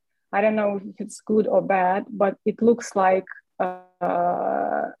 Actually, I don't know if it's good or bad, but it looks like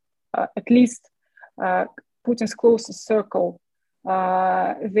at least Putin's closest circle,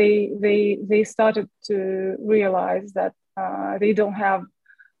 they started to realize that they don't have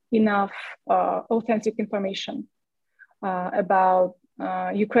enough authentic information about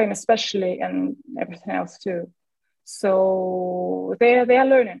Ukraine, especially, and everything else too. So they are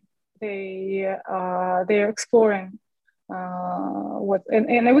learning. They're exploring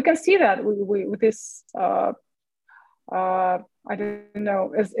and we can see that with this. I don't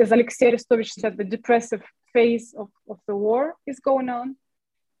know, as Alexei Arestovich said, the depressive phase of the war is going on,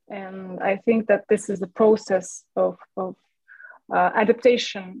 and I think that this is a process of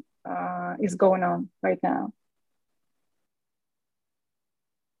adaptation is going on right now.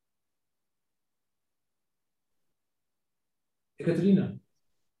 Ekaterina.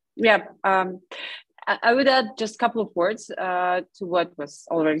 Yeah, I would add just a couple of words to what was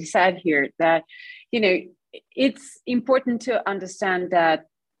already said here, that, it's important to understand that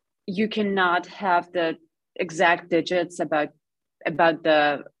you cannot have the exact digits about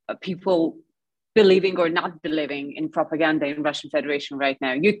the people believing or not believing in propaganda in Russian Federation right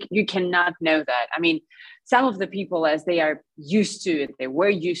now. You cannot know that. I mean, some of the people, as they are used to it,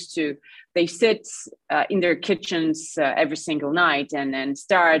 they sit in their kitchens every single night and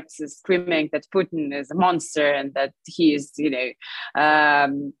start screaming that Putin is a monster and that he is,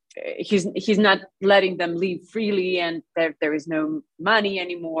 he's not letting them live freely, and there is no money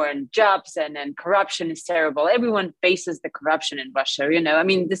anymore, and jobs and corruption is terrible. Everyone faces the corruption in Russia. I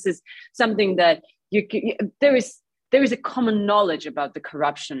mean, this is something that there is a common knowledge about the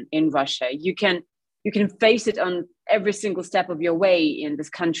corruption in Russia. You can face it on every single step of your way in this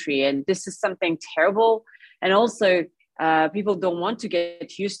country, and this is something terrible. And also, people don't want to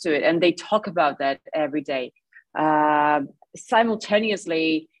get used to it, and they talk about that every day.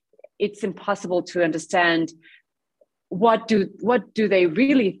 Simultaneously, it's impossible to understand what do they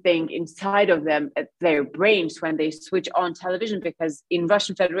really think inside of them, at their brains, when they switch on television, because in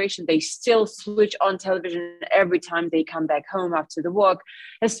Russian Federation they still switch on television every time they come back home after the work,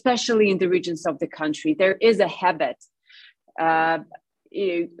 especially in the regions of the country. There is a habit.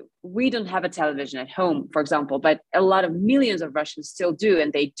 we don't have a television at home, for example, but a lot of millions of Russians still do,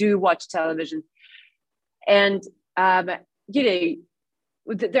 and they do watch television. And there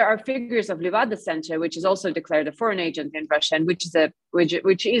are figures of Levada Center, which is also declared a foreign agent in Russia, and which is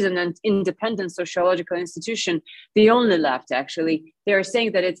an independent sociological institution, the only left actually. They are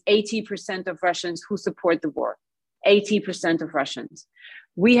saying that it's 80% of Russians who support the war. 80% of Russians.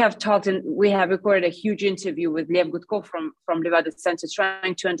 We have talked and we have recorded a huge interview with Lev Gutkov from Levada Center,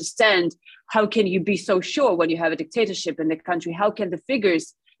 trying to understand how can you be so sure when you have a dictatorship in the country? How can the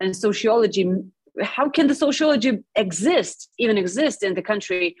figures and sociology, how can the sociology even exist in the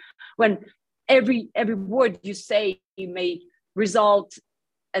country when every word you say may result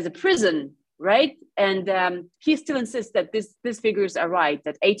as a prison, right? And he still insists that these figures are right,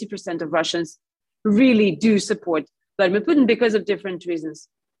 that 80% of Russians really do support Vladimir Putin because of different reasons.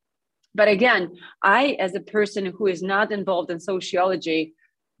 But again, I, as a person who is not involved in sociology,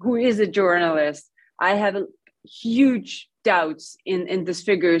 who is a journalist, I have huge doubts in these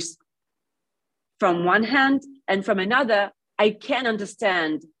figures from one hand, and from another, I can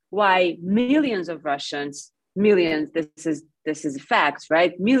understand why millions of Russians, this is a fact,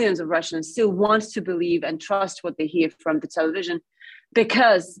 right? Millions of Russians still want to believe and trust what they hear from the television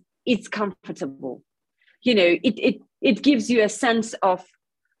because it's comfortable. It gives you a sense of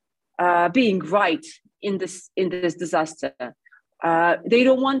being right in this disaster. They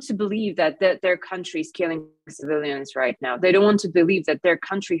don't want to believe that their country is killing civilians right now. They don't want to believe that their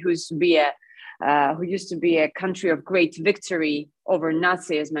country, who used to be a country of great victory over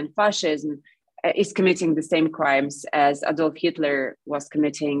Nazism and fascism, is committing the same crimes as Adolf Hitler was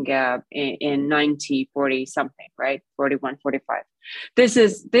committing in 1940 something, right? 41, 45.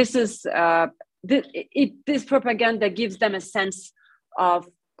 This propaganda gives them a sense of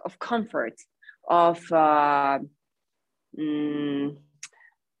comfort, gives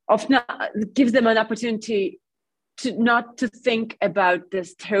them an opportunity not to think about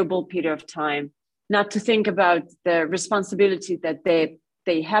this terrible period of time, not to think about the responsibility that they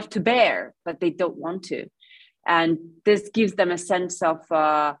have to bear, but they don't want to. And this gives them a sense of,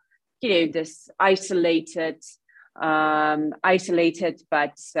 this isolated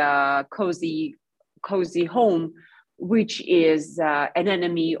but cozy home, which is an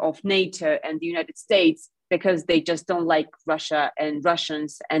enemy of NATO and the United States, because they just don't like Russia and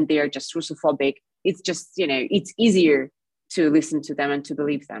Russians, and they are just Russophobic. It's just, it's easier to listen to them and to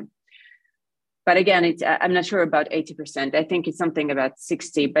believe them. But again, I'm not sure about 80%. I think it's something about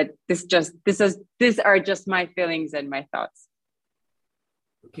 60, but these are just my feelings and my thoughts.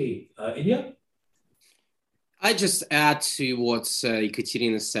 Okay, Ilya? I just add to what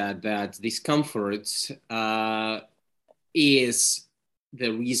Ekaterina said, that discomfort is the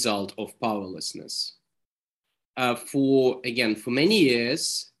result of powerlessness. For many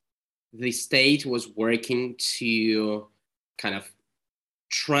years, the state was working to kind of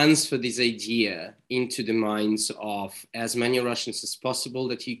transfer this idea into the minds of as many Russians as possible,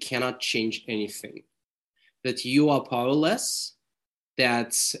 that you cannot change anything, that you are powerless,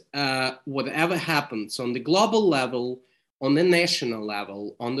 that whatever happens on the global level, on the national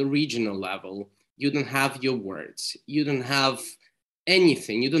level, on the regional level, you don't have your words, you don't have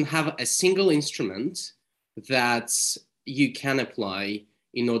anything, you don't have a single instrument that you can apply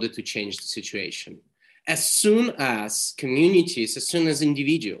in order to change the situation. As soon as communities, as soon as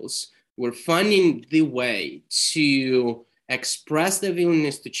individuals were finding the way to express their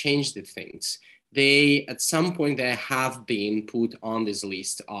willingness to change the things, at some point they have been put on this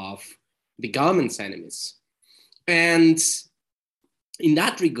list of the government's enemies. And in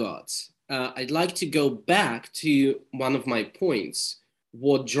that regard, I'd like to go back to one of my points,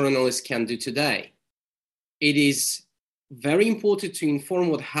 what journalists can do today. It is very important to inform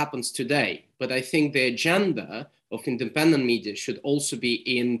what happens today, but I think the agenda of independent media should also be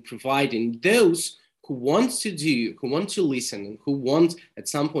in providing those who want to listen, and who want at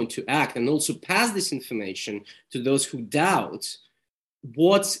some point to act, and also pass this information to those who doubt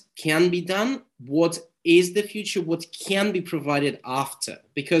what can be done, what is the future, what can be provided after.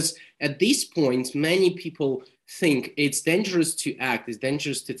 Because at this point, many people think it's dangerous to act, it's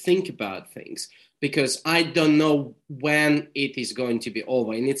dangerous to think about things, because I don't know when it is going to be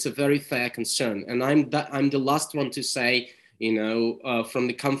over. And it's a very fair concern. And I'm the last one to say, from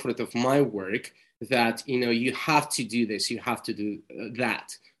the comfort of my work, that, you have to do this, you have to do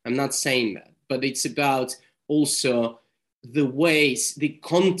that. I'm not saying that, but it's about also the ways, the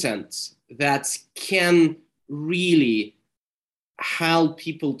content that can really help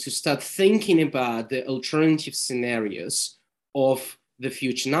people to start thinking about the alternative scenarios of the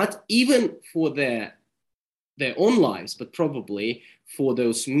future, not even for their own lives, but probably for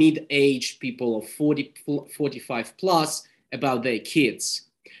those mid-aged people of 40, 45 plus about their kids.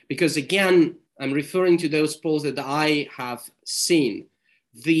 Because again, I'm referring to those polls that I have seen.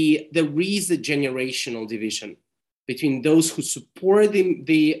 There is a generational division between those who support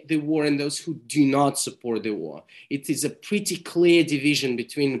the war and those who do not support the war. It is a pretty clear division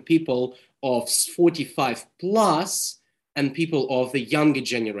between people of 45 plus and people of the younger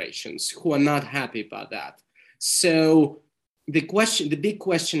generations who are not happy about that. So the big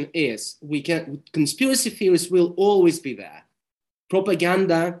question is, conspiracy theories will always be there.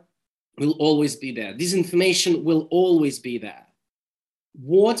 Propaganda will always be there. Disinformation will always be there.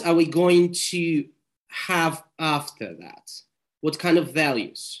 What are we going to have after that? What kind of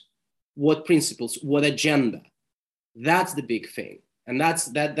values? What principles? What agenda? That's the big thing. And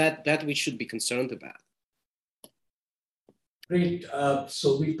that we should be concerned about. Great.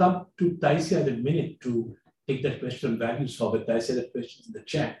 So we come to Taisia in a minute to take that question on values forward. Taisia, that question in the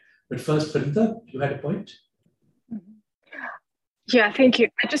chat. But first, Farida, you had a point? Yeah, thank you.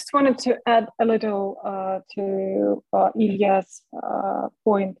 I just wanted to add a little to Ilya's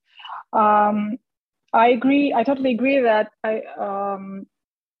point. I agree. I totally agree that I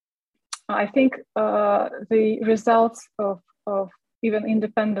think the results of even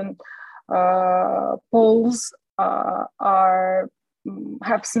independent polls have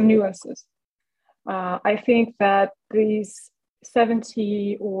some nuances. I think that these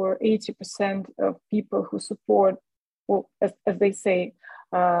 70 or 80% of people who support, well, as they say,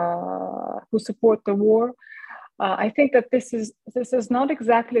 who support the war, I think that this is not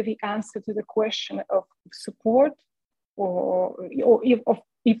exactly the answer to the question of support or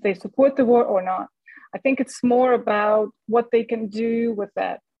if they support the war or not. I think it's more about what they can do with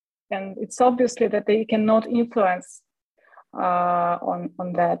that, and it's obviously that they cannot influence on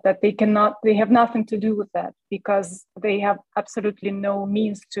that they have nothing to do with that, because they have absolutely no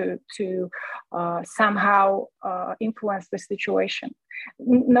means to somehow influence the situation.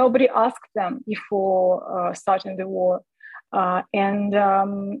 Nobody asked them before starting the war. And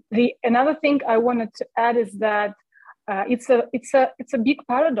another thing I wanted to add is that it's a big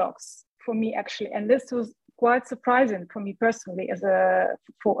paradox for me, actually, and this was quite surprising for me personally as a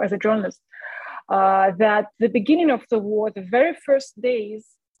journalist. That the beginning of the war, the very first days,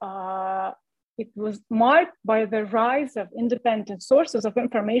 it was marked by the rise of independent sources of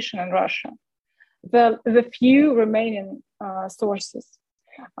information in Russia. The few remaining sources,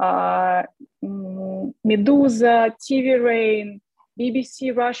 Meduza, TV Rain,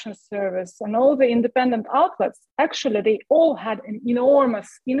 BBC Russian service, and all the independent outlets, actually, they all had an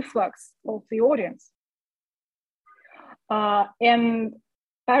enormous influx of the audience. And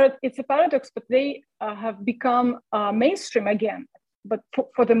it's a paradox, but they have become mainstream again, but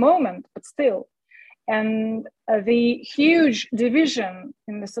for the moment, but still. And the huge division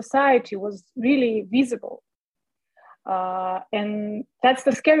in the society was really visible. And that's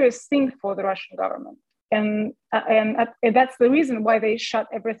the scariest thing for the Russian government. And that's the reason why they shut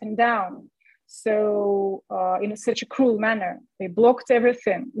everything down. So in such a cruel manner, they blocked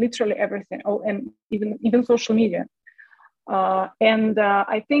everything, literally everything, and even social media. And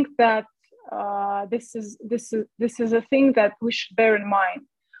I think that this is a thing that we should bear in mind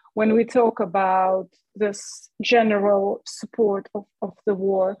when we talk about this general support of the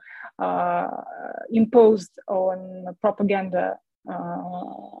war imposed on propaganda.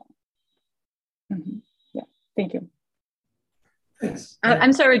 Yeah, thank you.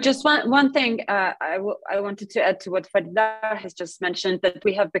 I'm sorry, just one thing I wanted to add to what Farida has just mentioned, that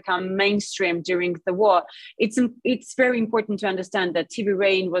we have become mainstream during the war. It's very important to understand that TV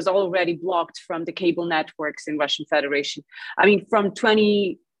Rain was already blocked from the cable networks in Russian Federation. I mean, from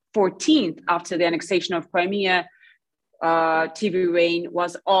 2014, after the annexation of Crimea, TV Rain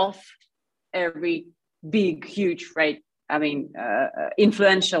was off every big, huge, right? I mean,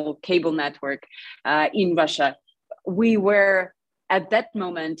 influential cable network in Russia. We were, at that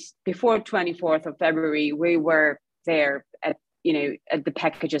moment, before 24th of February, we were there at the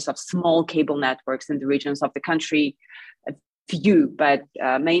packages of small cable networks in the regions of the country, a few, but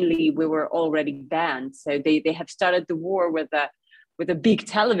mainly we were already banned. So they have started the war with a big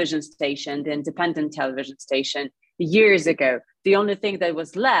television station, the independent television station, years ago. The only thing that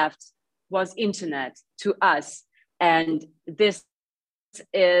was left was internet to us. And this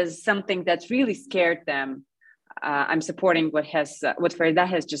is something that really scared them. I'm supporting what Farida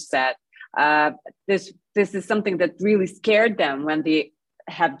has just said. This is something that really scared them when they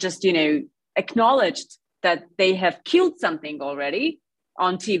have just acknowledged that they have killed something already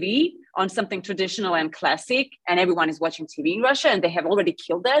on TV, on something traditional and classic, and everyone is watching TV in Russia, and they have already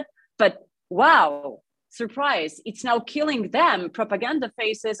killed it. But wow, surprise, it's now killing them, propaganda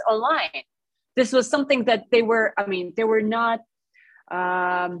faces online. This was something that they were not,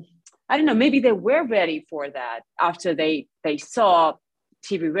 I don't know, maybe they were ready for that after they saw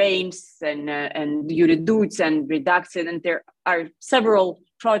TV Reims and Juri Duts and Redacted, and there are several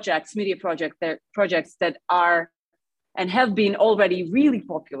projects, media projects that are and have been already really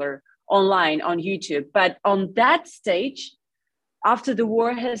popular online on YouTube. But on that stage, after the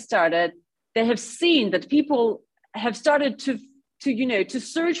war has started, they have seen that people have started to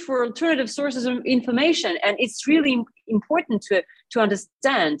search for alternative sources of information, and it's really important to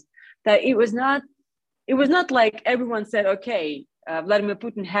understand that it was not like everyone said, okay, Vladimir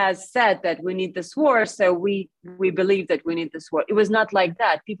Putin has said that we need this war, so we believe that we need this war. It was not like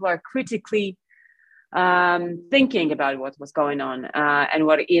that. People are critically thinking about what was going on and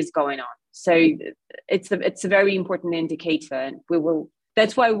what is going on. So it's a very important indicator, and we will.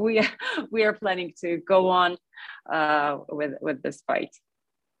 That's why we are planning to go on with this fight.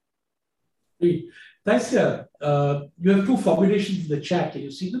 Tasia, you have two formulations in the chat. Can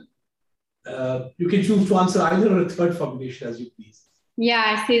you see them? You can choose to answer either or a third formulation as you please. Yeah,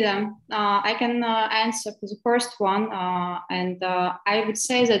 I see them. I can answer for the first one. And I would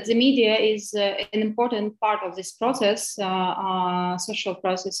say that the media is an important part of this process, social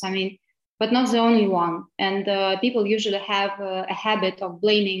process, but not the only one. And people usually have a habit of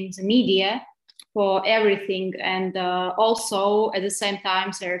blaming the media for everything. And also at the same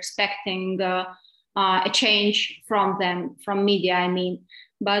time, they're expecting a change from them, from media,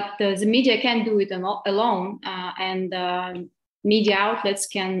 But the media can't do it alone, and media outlets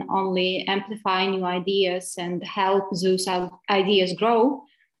can only amplify new ideas and help those ideas grow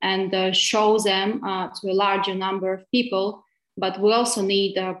and show them to a larger number of people. But we also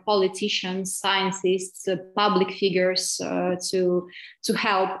need politicians, scientists, public figures to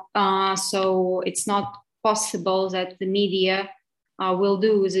help. So it's not possible that the media will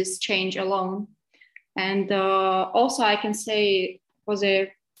do this change alone. And also I can say, for the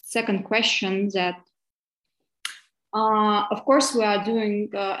second question, that of course we are doing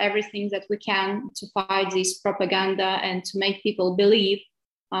everything that we can to fight this propaganda and to make people believe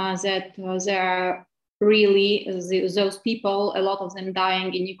that there are really those people, a lot of them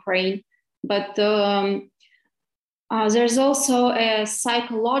dying in Ukraine. But there's also a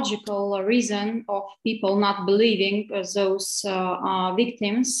psychological reason of people not believing those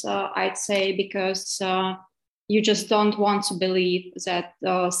victims, I'd say, because you just don't want to believe that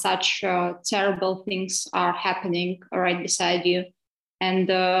such terrible things are happening right beside you. And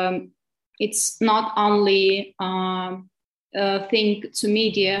it's not only a thing to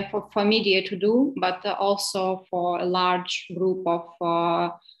media, for media to do, but also for a large group of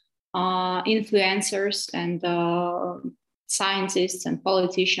influencers and scientists and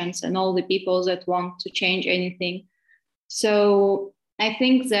politicians and all the people that want to change anything. So I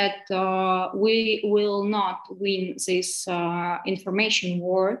think that we will not win this information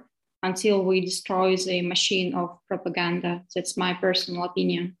war until we destroy the machine of propaganda. That's my personal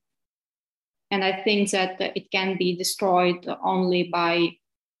opinion. And I think that it can be destroyed only by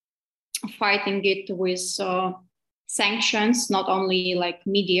fighting it with sanctions, not only like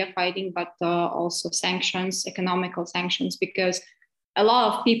media fighting, but also sanctions, economical sanctions, because a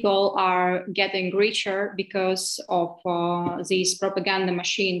lot of people are getting richer because of these propaganda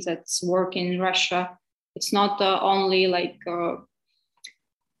machines that's working in Russia. It's not only like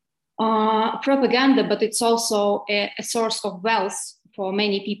propaganda, but it's also a source of wealth for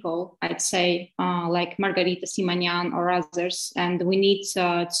many people, I'd say, like Margarita Simonyan or others. And we need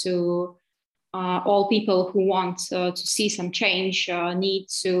to all people who want to see some change need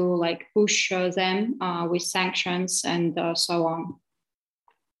to like push them with sanctions and so on.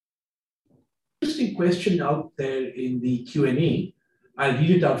 Interesting question out there in the Q&A. I'll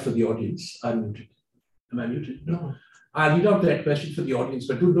read it out for the audience. Am I muted? No. I'll read out that question for the audience,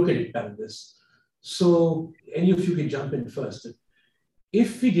 but do look at it, panelists. So any of you can jump in first.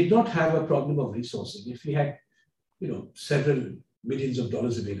 If we did not have a problem of resourcing, if we had, several millions of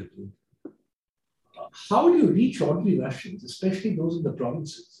dollars available, how do you reach ordinary Russians, especially those in the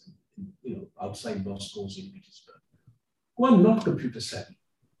provinces, outside Moscow, St. Petersburg, who are not computer savvy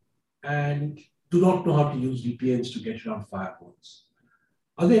and do not know how to use VPNs to get around firewalls?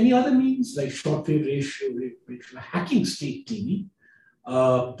 Are there any other means like shortwave ratio, hacking state TV,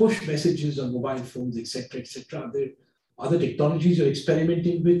 push messages on mobile phones, etc., etc.? Are there other technologies you're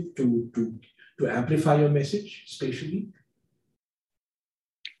experimenting with to amplify your message spatially?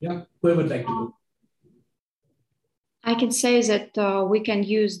 Yeah, whoever would like to go. I can say that we can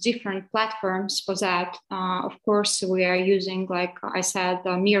use different platforms for that. Of course, we are using, like I said,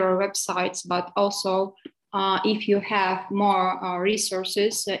 mirror websites, but also if you have more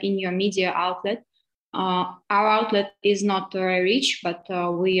resources in your media outlet. Our outlet is not very rich, but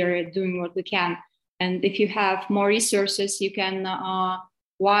we are doing what we can. And if you have more resources, you can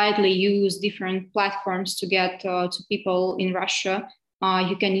widely use different platforms to get to people in Russia.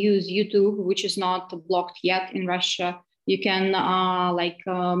 You can use YouTube, which is not blocked yet in Russia. You can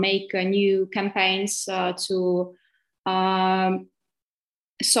make new campaigns to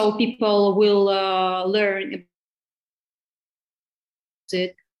so people will learn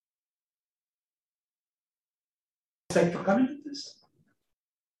it. Thanks for coming to this.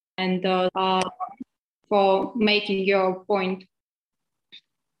 And for making your point.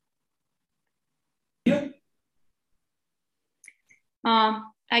 Yeah.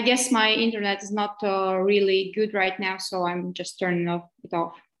 I guess my internet is not really good right now, so I'm just turning it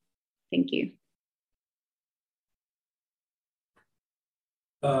off. Thank you.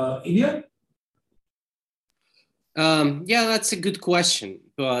 Ilya? Yeah, that's a good question,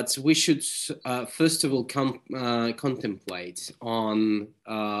 but we should first of all contemplate on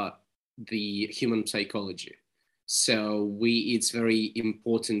the human psychology. So it's very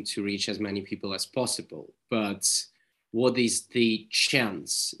important to reach as many people as possible, but what is the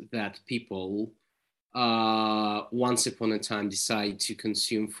chance that people once upon a time decide to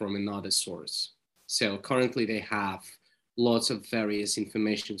consume from another source? So currently they have lots of various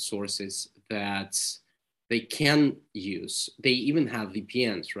information sources that they can use. They even have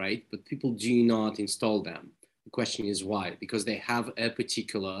VPNs, right? But people do not install them. The question is why? Because they have a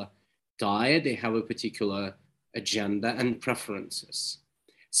particular diet, they have a particular agenda and preferences.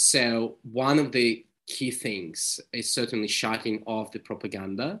 So one of the key things is certainly shutting off the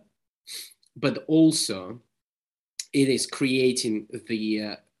propaganda, but also it is creating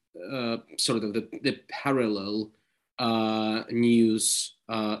the sort of the parallel news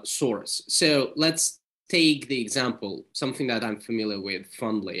source. So let's take the example, something that I'm familiar with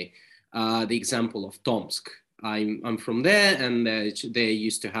fondly, the example of Tomsk. I'm from there, and they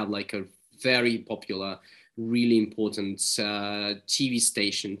used to have like a very popular, really important TV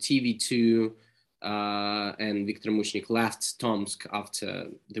station, TV2, and Viktor Mushnik left Tomsk after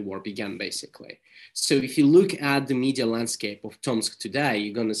the war began, basically. So if you look at the media landscape of Tomsk today,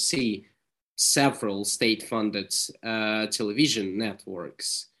 you're going to see several state-funded television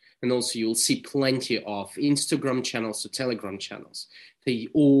networks. And also you'll see plenty of Instagram channels or Telegram channels. They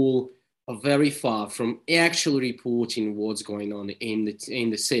all are very far from actually reporting what's going on in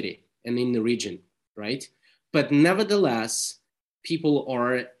the city and in the region, right? But nevertheless, people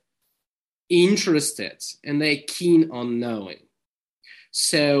are interested and they're keen on knowing.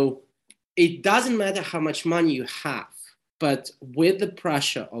 So it doesn't matter how much money you have, but with the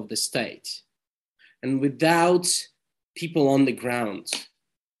pressure of the state and without people on the ground,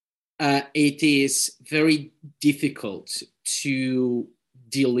 it is very difficult to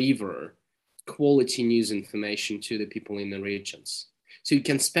deliver quality news information to the people in the regions. So you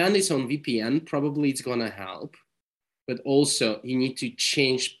can spend it on VPN, probably it's gonna help, but also you need to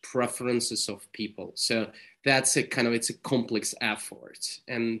change preferences of people. So that's it's a complex effort.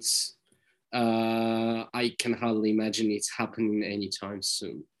 And I can hardly imagine it's happening anytime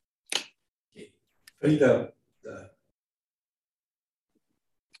soon. Farida,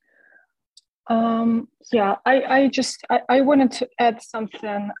 I wanted to add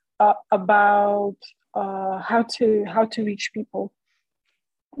something about how to reach people.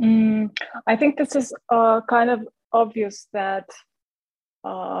 I think this is kind of obvious that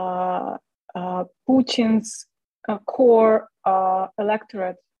Putin's core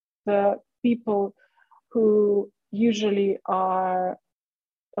electorate, the people who usually are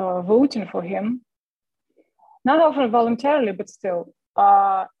voting for him, not often voluntarily, but still,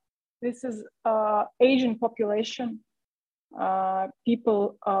 this is Asian population,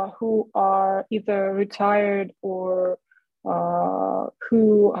 people who are either retired or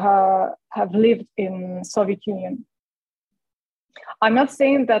who have lived in Soviet Union. I'm not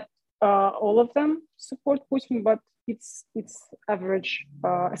saying that all of them support Putin, but it's average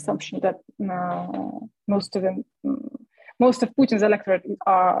assumption that most of Putin's electorate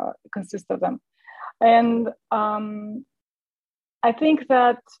consist of them. And I think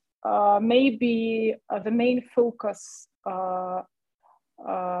that maybe the main focus of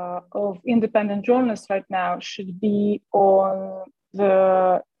independent journalists right now should be on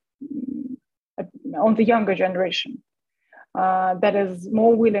the younger generation that is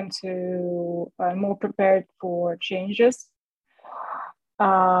more willing to, more prepared for changes.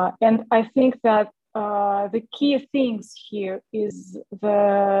 And I think that the key things here is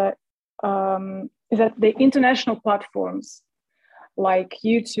that the international platforms like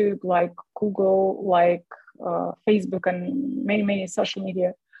YouTube, like Google, like Facebook, and many social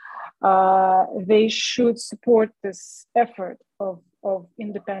media, they should support this effort of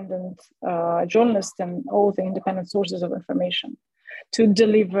independent journalists and all the independent sources of information to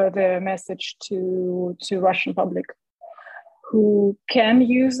deliver the message to Russian public, who can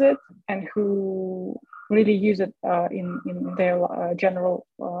use it and who really use it in their general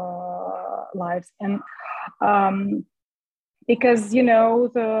lives. And because, you know,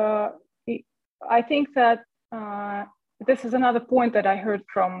 I think that this is another point that I heard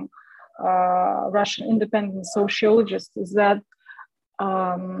from Russian independent sociologists, is that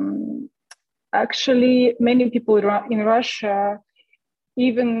actually many people in Russia,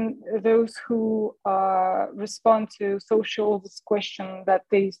 even those who respond to sociologists' question that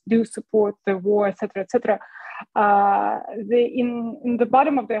they do support the war, etc., they in the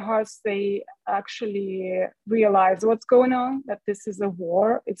bottom of their hearts, they actually realize what's going on, that this is a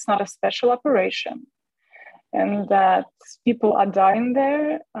war, it's not a special operation, and that people are dying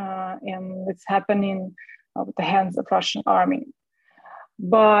there, and it's happening at the hands of Russian army.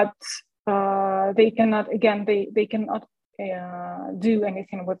 But they cannot, again, they cannot do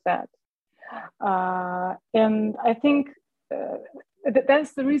anything with that. And I think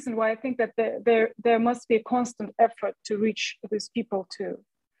that's the reason why I think that there must be a constant effort to reach these people too.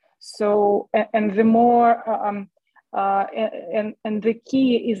 So, and the more, and the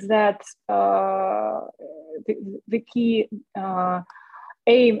key is that the key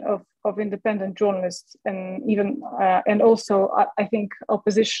aim of independent journalists, and even and also I think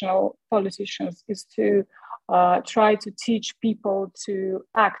oppositional politicians, is to try to teach people to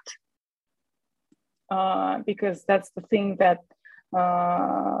act, because that's the thing that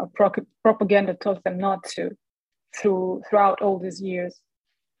propaganda taught them not to throughout all these years.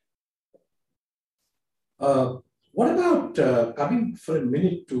 What about coming for a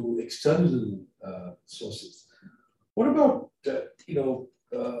minute to external sources? What about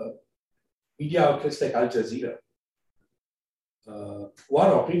media outlets like Al Jazeera, who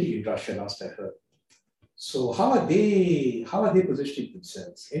are operating in Russia, last I heard? So how are they positioning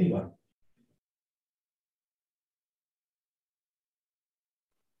themselves? Anyone?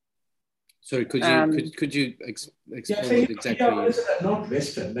 Sorry, could you explain what exactly? Media are not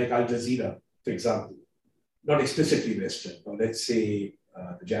Western, like Al Jazeera, for example, not explicitly Western, or let's say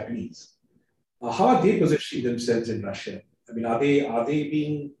the Japanese. How are they positioning themselves in Russia? I mean, are they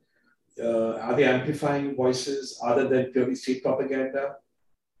amplifying voices other than purely state propaganda?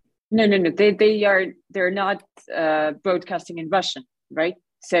 No. They're not broadcasting in Russian, right?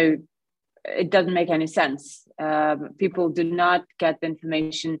 So it doesn't make any sense. People do not get the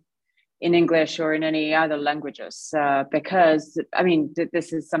information in English or in any other languages because, I mean,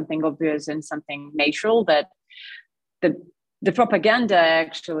 this is something obvious and something natural, that the propaganda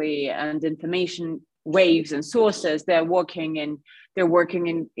actually and information waves and sources, they're working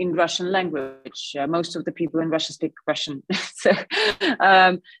in Russian language. Most of the people in Russia speak Russian. So,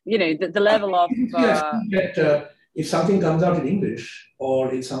 the level of... if something comes out in English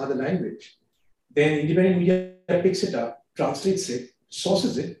or in some other language, then independent media picks it up, translates it,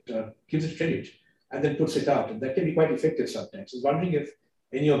 sources it, gives it credit, and then puts it out. And that can be quite effective sometimes. I was wondering if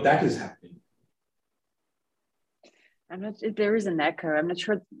any of that is happening. There is an echo. I'm not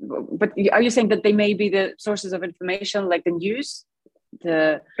sure. But are you saying that they may be the sources of information, like the news?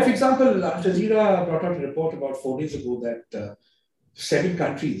 For example, Al Jazeera brought out a report about 4 days ago that 7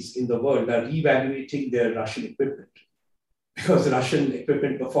 countries in the world are reevaluating their Russian equipment. Because the Russian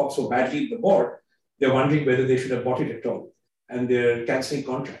equipment performed so badly in the war, they're wondering whether they should have bought it at all. And they're cancelling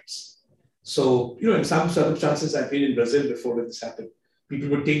contracts. So, in some circumstances, I've been in Brazil before when this happened. People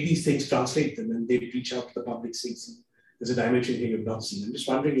would take these things, translate them, and they'd reach out to the public saying, there's a dimension here you've not seen. I'm just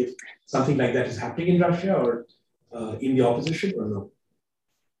wondering if something like that is happening in Russia or in the opposition or no.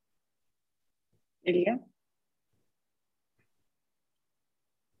 Ilya?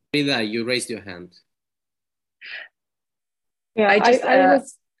 Ilya, you raised your hand. Yeah, I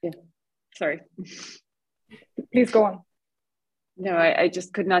was... Yeah. Sorry. Please go on. No, I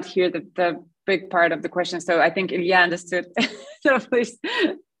just could not hear the big part of the question. So I think Ilya understood. So please,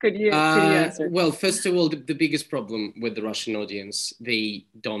 could you answer? Well, first of all, the biggest problem with the Russian audience, they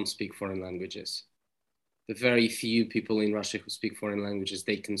don't speak foreign languages. The very few people in Russia who speak foreign languages,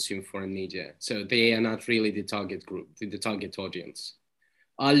 they consume foreign media. So they are not really the target group, the target audience.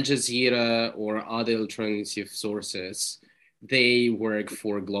 Al Jazeera or other alternative sources, they work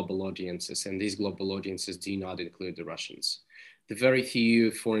for global audiences, and these global audiences do not include the Russians. the very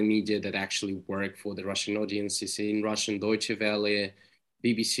few foreign media that actually work for the Russian audiences in Russian, Deutsche Welle,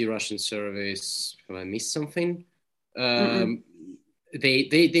 BBC Russian service. Have I missed something? They've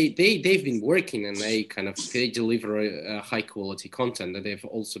been working, and they deliver a high quality content, and they've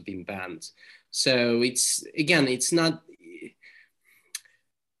also been banned. So it's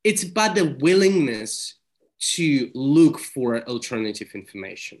about the willingness to look for alternative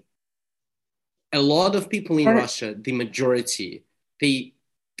information. A lot of people in Russia, the majority, they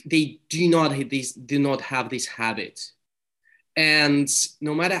do not have this habit. And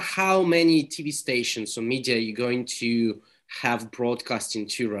no matter how many TV stations or media you're going to have broadcasting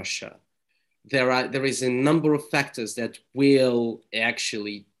to Russia, there is a number of factors that will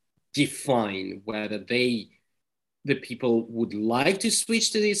actually define whether the people would like to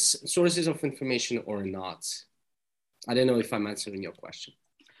switch to these sources of information or not. I don't know if I'm answering your question.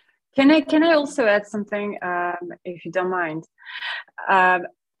 Can I also add something, if you don't mind? That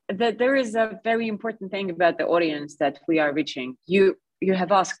there is a very important thing about the audience that we are reaching. You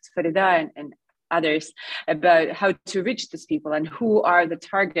have asked Farida and others about how to reach these people and who are the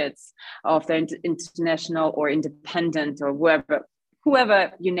targets of the international or independent or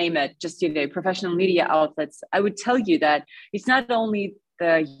whoever you name it, just professional media outlets. I would tell you that it's not only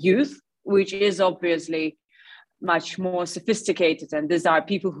the youth, which is obviously much more sophisticated, and these are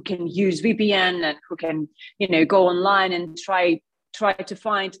people who can use VPN and who can go online and try to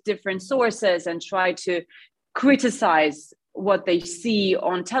find different sources and try to criticize what they see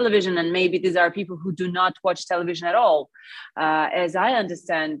on television. And maybe these are people who do not watch television at all. As I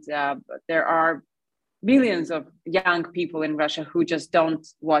understand, there are millions of young people in Russia who just don't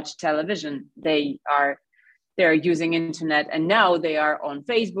watch television. They're using internet, and now they are on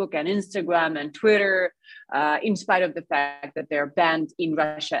Facebook and Instagram and Twitter, in spite of the fact that they're banned in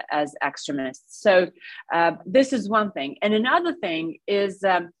Russia as extremists. So this is one thing. And another thing is,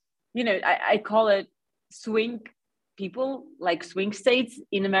 I call it swing people, like swing states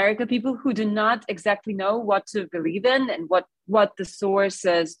in America, people who do not exactly know what to believe in and what the source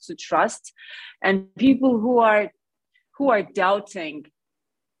is to trust, and people who are doubting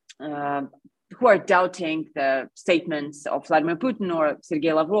the statements of Vladimir Putin or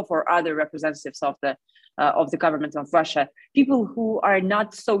Sergei Lavrov or other representatives of the government of Russia, people who are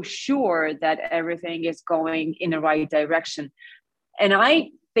not so sure that everything is going in the right direction. And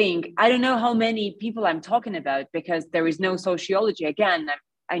I don't know how many people I'm talking about, because there is no sociology. Again,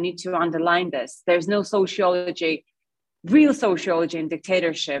 I need to underline this. There's no sociology, real sociology in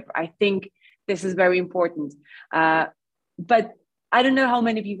dictatorship. I think this is very important. But I don't know how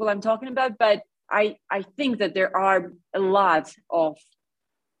many people I'm talking about, but I think that there are a lot of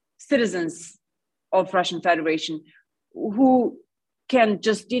citizens of Russian Federation who can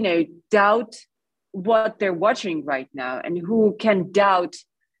just, doubt what they're watching right now, and who can doubt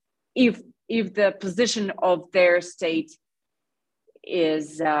if the position of their state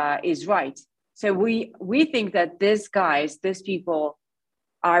is right. So we think that these people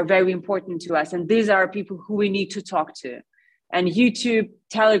are very important to us, and these are people who we need to talk to. And YouTube,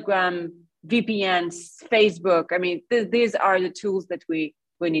 Telegram, VPNs, Facebook, these are the tools that we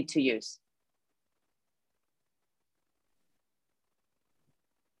need to use.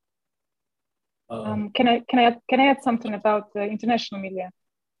 Can I add something about the international media?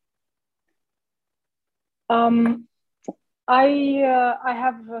 I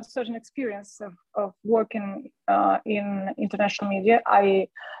have a certain experience of working in international media. I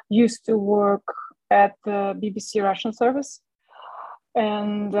used to work at the BBC Russian service.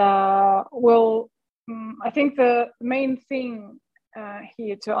 And I think the main thing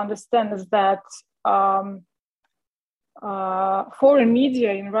here to understand is that foreign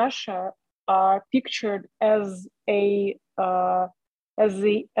media in Russia are pictured as the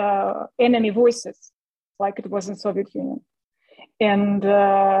enemy voices, like it was in Soviet Union. And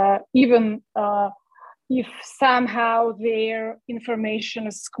even if somehow their information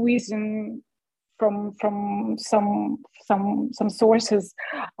is squeezing from some sources,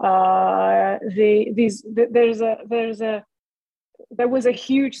 there was a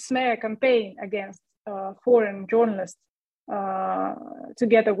huge smear campaign against foreign journalists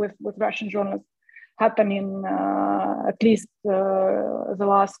together with Russian journalists happening at least the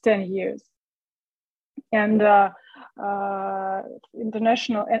last 10 years. And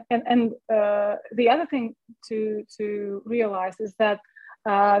international and the other thing to realize is that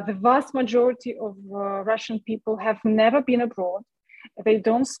the vast majority of Russian people have never been abroad. They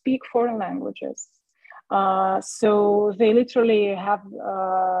don't speak foreign languages. So they literally have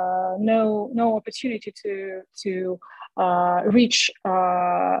no opportunity to reach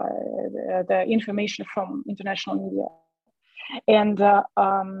the information from international media. And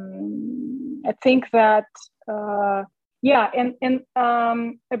I think that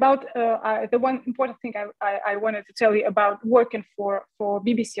about the one important thing I wanted to tell you about working for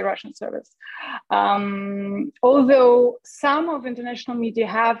BBC Russian service. Although some of international media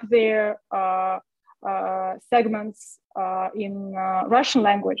have their segments in Russian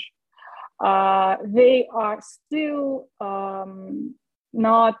language, they are still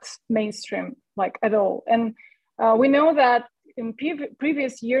not mainstream, like at all. And we know that in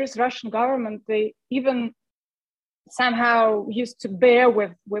previous years, Russian government, they even somehow used to bear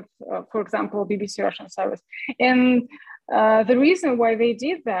with for example, BBC Russian service. And the reason why they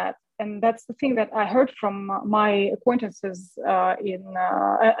did that, and that's the thing that I heard from my acquaintances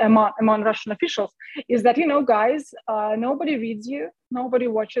among Russian officials, is that, guys, nobody reads you, nobody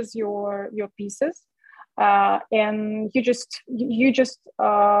watches your pieces, and you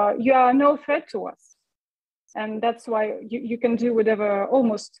are no threat to us, and that's why you can do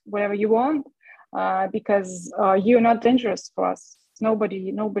almost whatever you want, because you're not dangerous for us.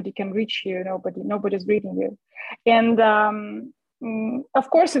 Nobody can reach you. Nobody's reading you, and of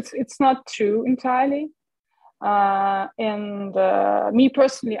course it's not true entirely. And me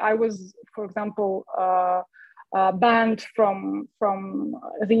personally, I was, for example, banned from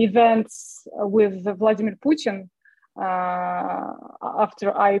the events with Vladimir Putin after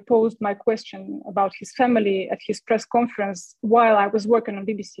I posed my question about his family at his press conference while I was working on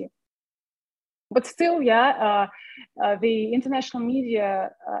BBC. But still, the international media,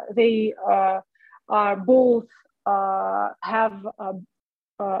 they are both have a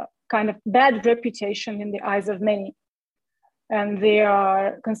kind of bad reputation in the eyes of many, and they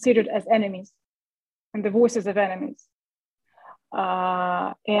are considered as enemies and the voices of enemies.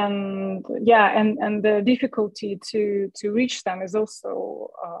 And the difficulty to reach them is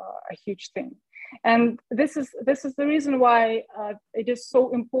also a huge thing. And this is the reason why it is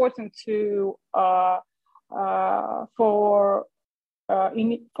so important for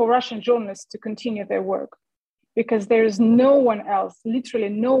Russian journalists to continue their work, because there is no one else, literally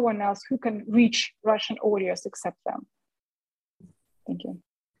no one else, who can reach Russian audience except them. Thank you.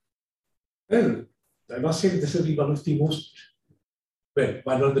 Well, I must say that this will be one of the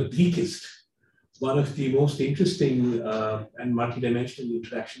bleakest, one of the most interesting and multidimensional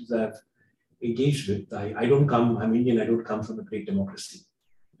interactions I've engaged with. I'm Indian, I don't come from a great democracy.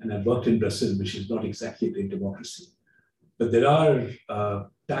 And I've worked in Brazil, which is not exactly a great democracy. But there are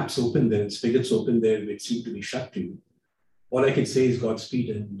taps open there, spigots open there, which seem to be shut to you. All I can say is Godspeed,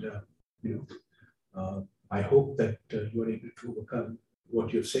 and I hope that you are able to overcome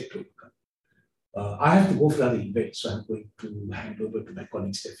what you've said to overcome. I have to go for other events, so I'm going to hand over to my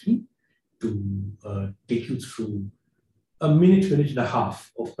colleague Stephanie to take you through a minute and a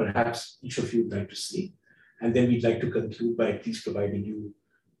half of perhaps each of you would like to say. And then we'd like to conclude by at least providing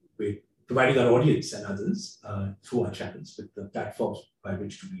our audience and others through our channels with the platforms by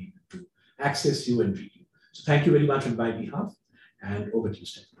which to be able to access you and read you. So thank you very much on my behalf, and over to you,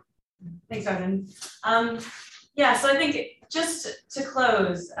 Stephanie. Thanks, Arvind. So I think just to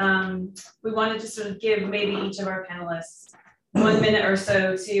close, we wanted to sort of give maybe each of our panelists 1 minute or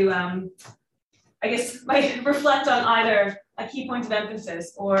so to, reflect on either a key point of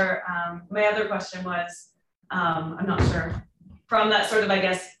emphasis, or my other question was, I'm not sure, from that sort of,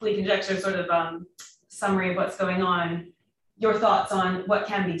 bleak conjecture sort of summary of what's going on, your thoughts on what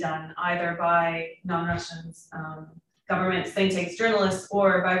can be done either by non-Russians, governments, think tanks, journalists,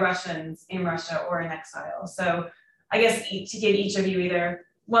 or by Russians in Russia or in exile. So I guess to give each of you either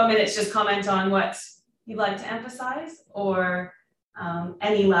 1 minute to just comment on what you'd like to emphasize, or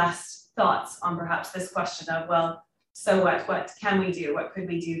any last thoughts on perhaps this question of, well, so what can we do? What could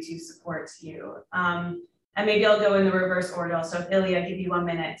we do to support you? And maybe I'll go in the reverse order. So if Ilya, give you 1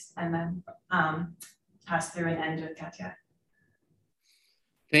 minute, and then pass through and end with Katya.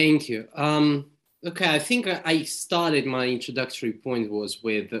 Thank you. Okay, I think I started my introductory point was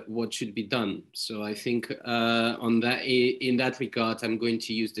with what should be done. So I think in that regard, I'm going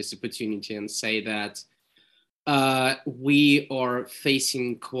to use this opportunity and say that we are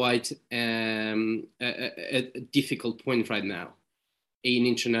facing quite a difficult point right now in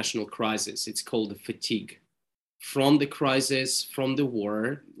international crisis. It's called the fatigue. From the crisis, from the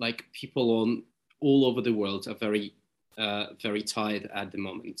war, like people all over the world are very tired at the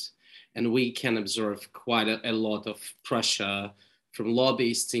moment. And we can observe quite a lot of pressure from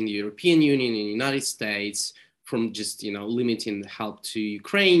lobbyists in the European Union, in the United States, from just limiting the help to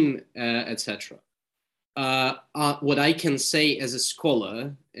Ukraine, etc. what I can say as a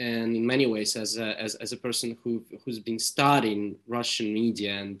scholar, and in many ways as a person who's been studying Russian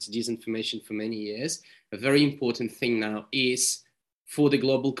media and disinformation for many years, a very important thing now is for the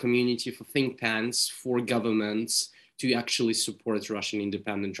global community, for think tanks, for governments to actually support Russian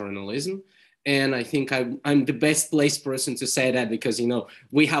independent journalism. And I think I'm the best placed person to say that, because, you know,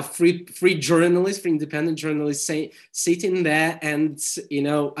 we have free journalists, free independent journalists sitting there. And, you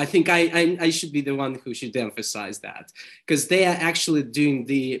know, I think I should be the one who should emphasize that, because they are actually doing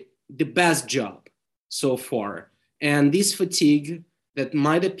the best job so far. And this fatigue that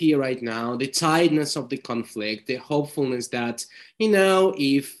might appear right now, the tiredness of the conflict, the hopefulness that, you know,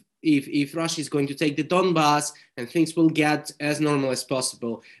 if Russia is going to take the Donbass and things will get as normal as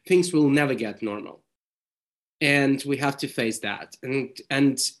possible, things will never get normal. And we have to face that.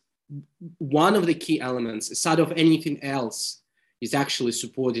 And one of the key elements, aside of anything else, is actually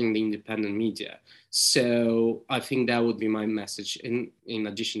supporting the independent media. So I think that would be my message in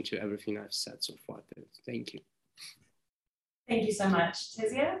addition to everything I've said so far. Thank you. Thank you so much.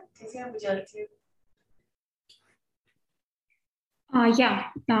 Tizia, would you like to?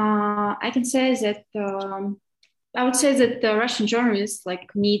 I can say that I would say that the Russian journalists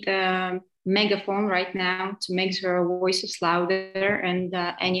need a megaphone right now to make their voices louder, and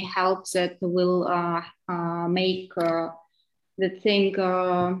any help that will make the thing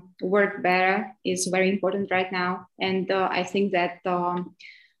work better is very important right now. And I think that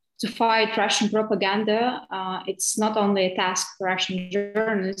to fight Russian propaganda, it's not only a task for Russian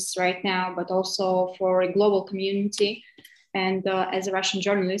journalists right now, but also for a global community. And as a Russian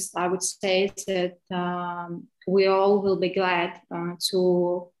journalist, I would say that we all will be glad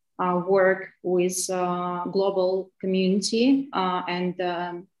to work with global community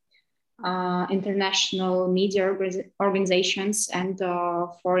and international media organizations and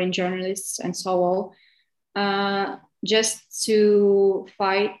foreign journalists and so on, just to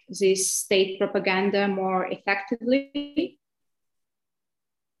fight this state propaganda more effectively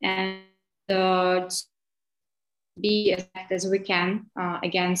and be as effective as we can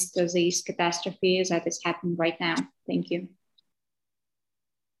against these catastrophes that is happening right now. Thank you.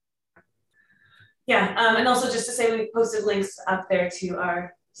 Yeah, and also just to say, we posted links up there to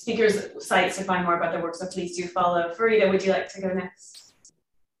our speakers' sites to find more about their work, so please do follow. Farida, would you like to go next?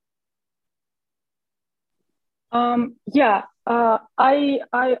 I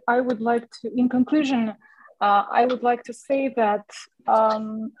would like to, in conclusion, I would like to say that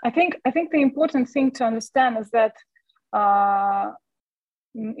I think the important thing to understand is that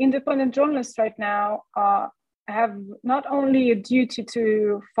independent journalists right now have not only a duty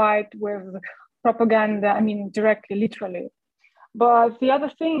to fight with propaganda, I mean directly, literally, but the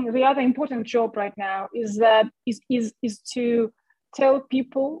other important job right now is to tell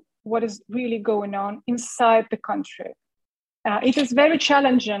people what is really going on inside the country. It is very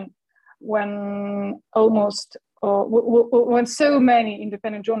challenging when when so many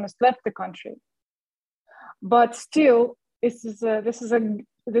independent journalists left the country, but still, this is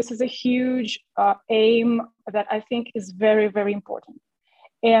a huge aim that I think is very, very important.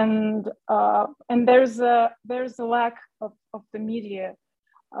 And there's a lack of the media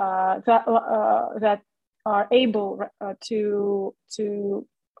that are able to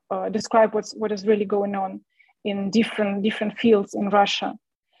describe what is really going on in different fields in Russia.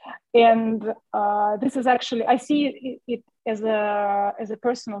 And this is actually, I see it as a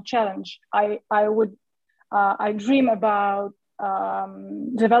personal challenge. I dream about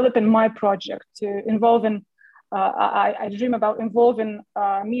developing my project to involving. I dream about involving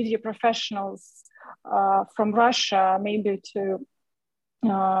media professionals from Russia, maybe to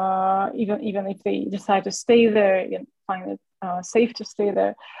even if they decide to stay there and find it safe to stay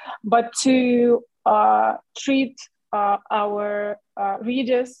there, but to treat our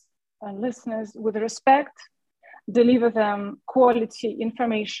readers and listeners with respect, deliver them quality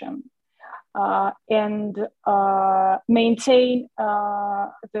information, and maintain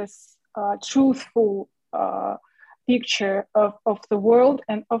this truthful picture of the world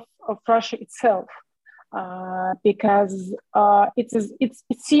and of Russia itself. Because it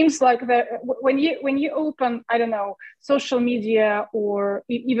seems like that when you open, I don't know, social media or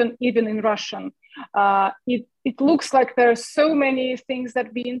even in Russian, it looks like there are so many things that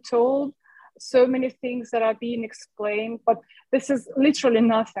are being told, so many things that are being explained, but this is literally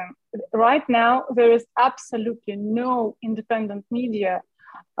nothing. Right now, there is absolutely no independent media.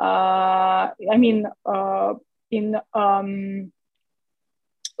 That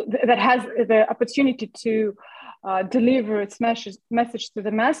has the opportunity to deliver its message to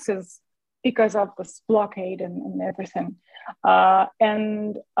the masses because of this blockade and everything.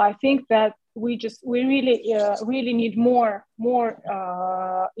 And I think that we really need more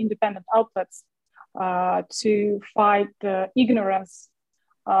independent outlets to fight ignorance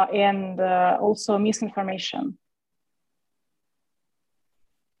and also misinformation.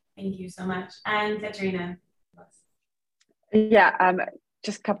 Thank you so much. And Katerina. Yeah,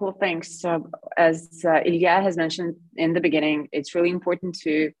 just a couple of things. As Ilya has mentioned in the beginning, it's really important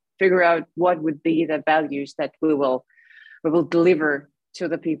to figure out what would be the values that we will deliver to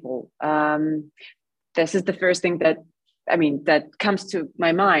the people. This is the first thing that comes to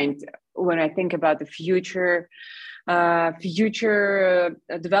my mind when I think about the future development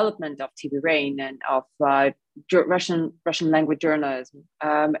of TV Rain and of Russian language journalism.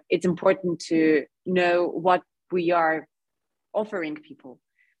 It's important to know what we are offering people,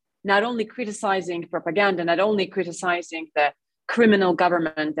 not only criticizing propaganda, not only criticizing the criminal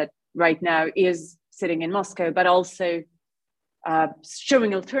government that right now is sitting in Moscow, but also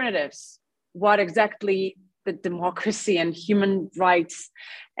showing alternatives, what exactly the democracy and human rights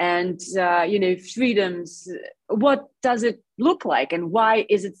and freedoms, what does it look like and why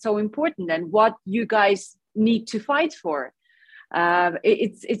is it so important and what you guys need to fight for.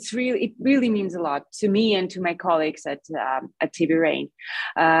 It really means a lot to me and to my colleagues at TV Rain.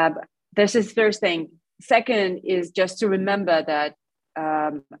 This is first thing. Second is just to remember that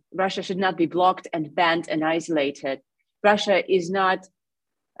Russia should not be blocked and banned and isolated. Russia is not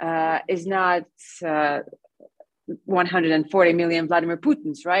 140 million Vladimir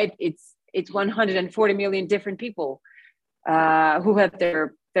Putins, right? It's 140 million different people who have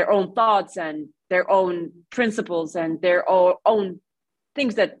their own thoughts and their own principles and their own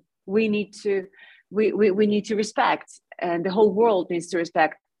things that we need to respect, and the whole world needs to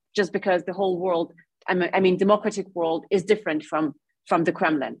respect. Just because the whole world, democratic world is different from the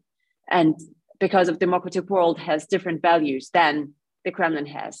Kremlin, and because of democratic world has different values than the Kremlin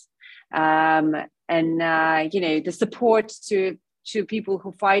has, the support to people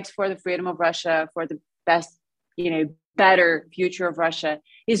who fight for the freedom of Russia, for the best, better future of Russia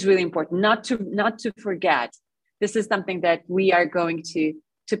is really important. Not to forget. This is something that we are going to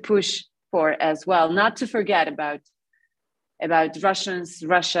push for as well. Not to forget about Russians,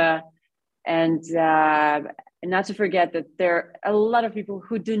 Russia, and not to forget that there are a lot of people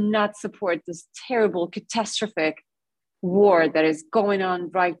who do not support this terrible, catastrophic war that is going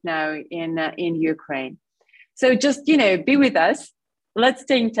on right now in Ukraine. So just be with us. Let's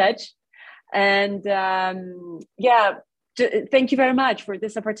stay in touch. And thank you very much for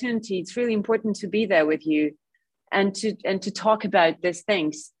this opportunity. It's really important to be there with you and to talk about these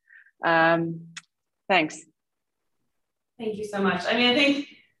things. Thanks. Thank you so much. I think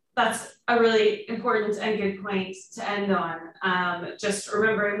that's a really important and good point to end on. Just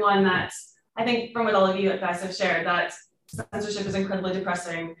remembering one that I think from what all of you guys have shared, that censorship is incredibly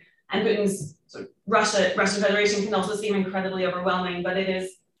depressing, and Putin's Russian Federation can also seem incredibly overwhelming, but it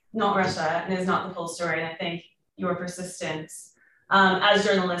is not Russia and is not the full story. And I think your persistence as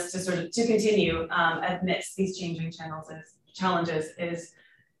journalists to continue amidst these changing challenges is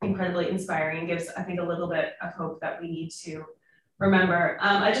incredibly inspiring and gives, I think, a little bit of hope that we need to remember.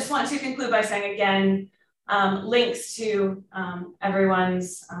 I just want to conclude by saying again, links to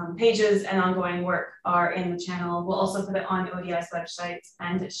everyone's pages and ongoing work are in the channel. We'll also put it on ODI's website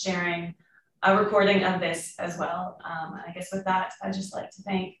and sharing a recording of this as well. And I guess with that, I'd just like to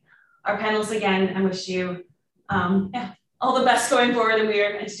thank our panelists again and wish you all the best going forward, and we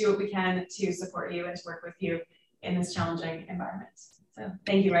are going to do what we can to support you and to work with you in this challenging environment. So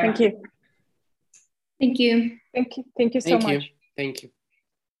thank you very much. Thank you. Thank you so much. Thank you.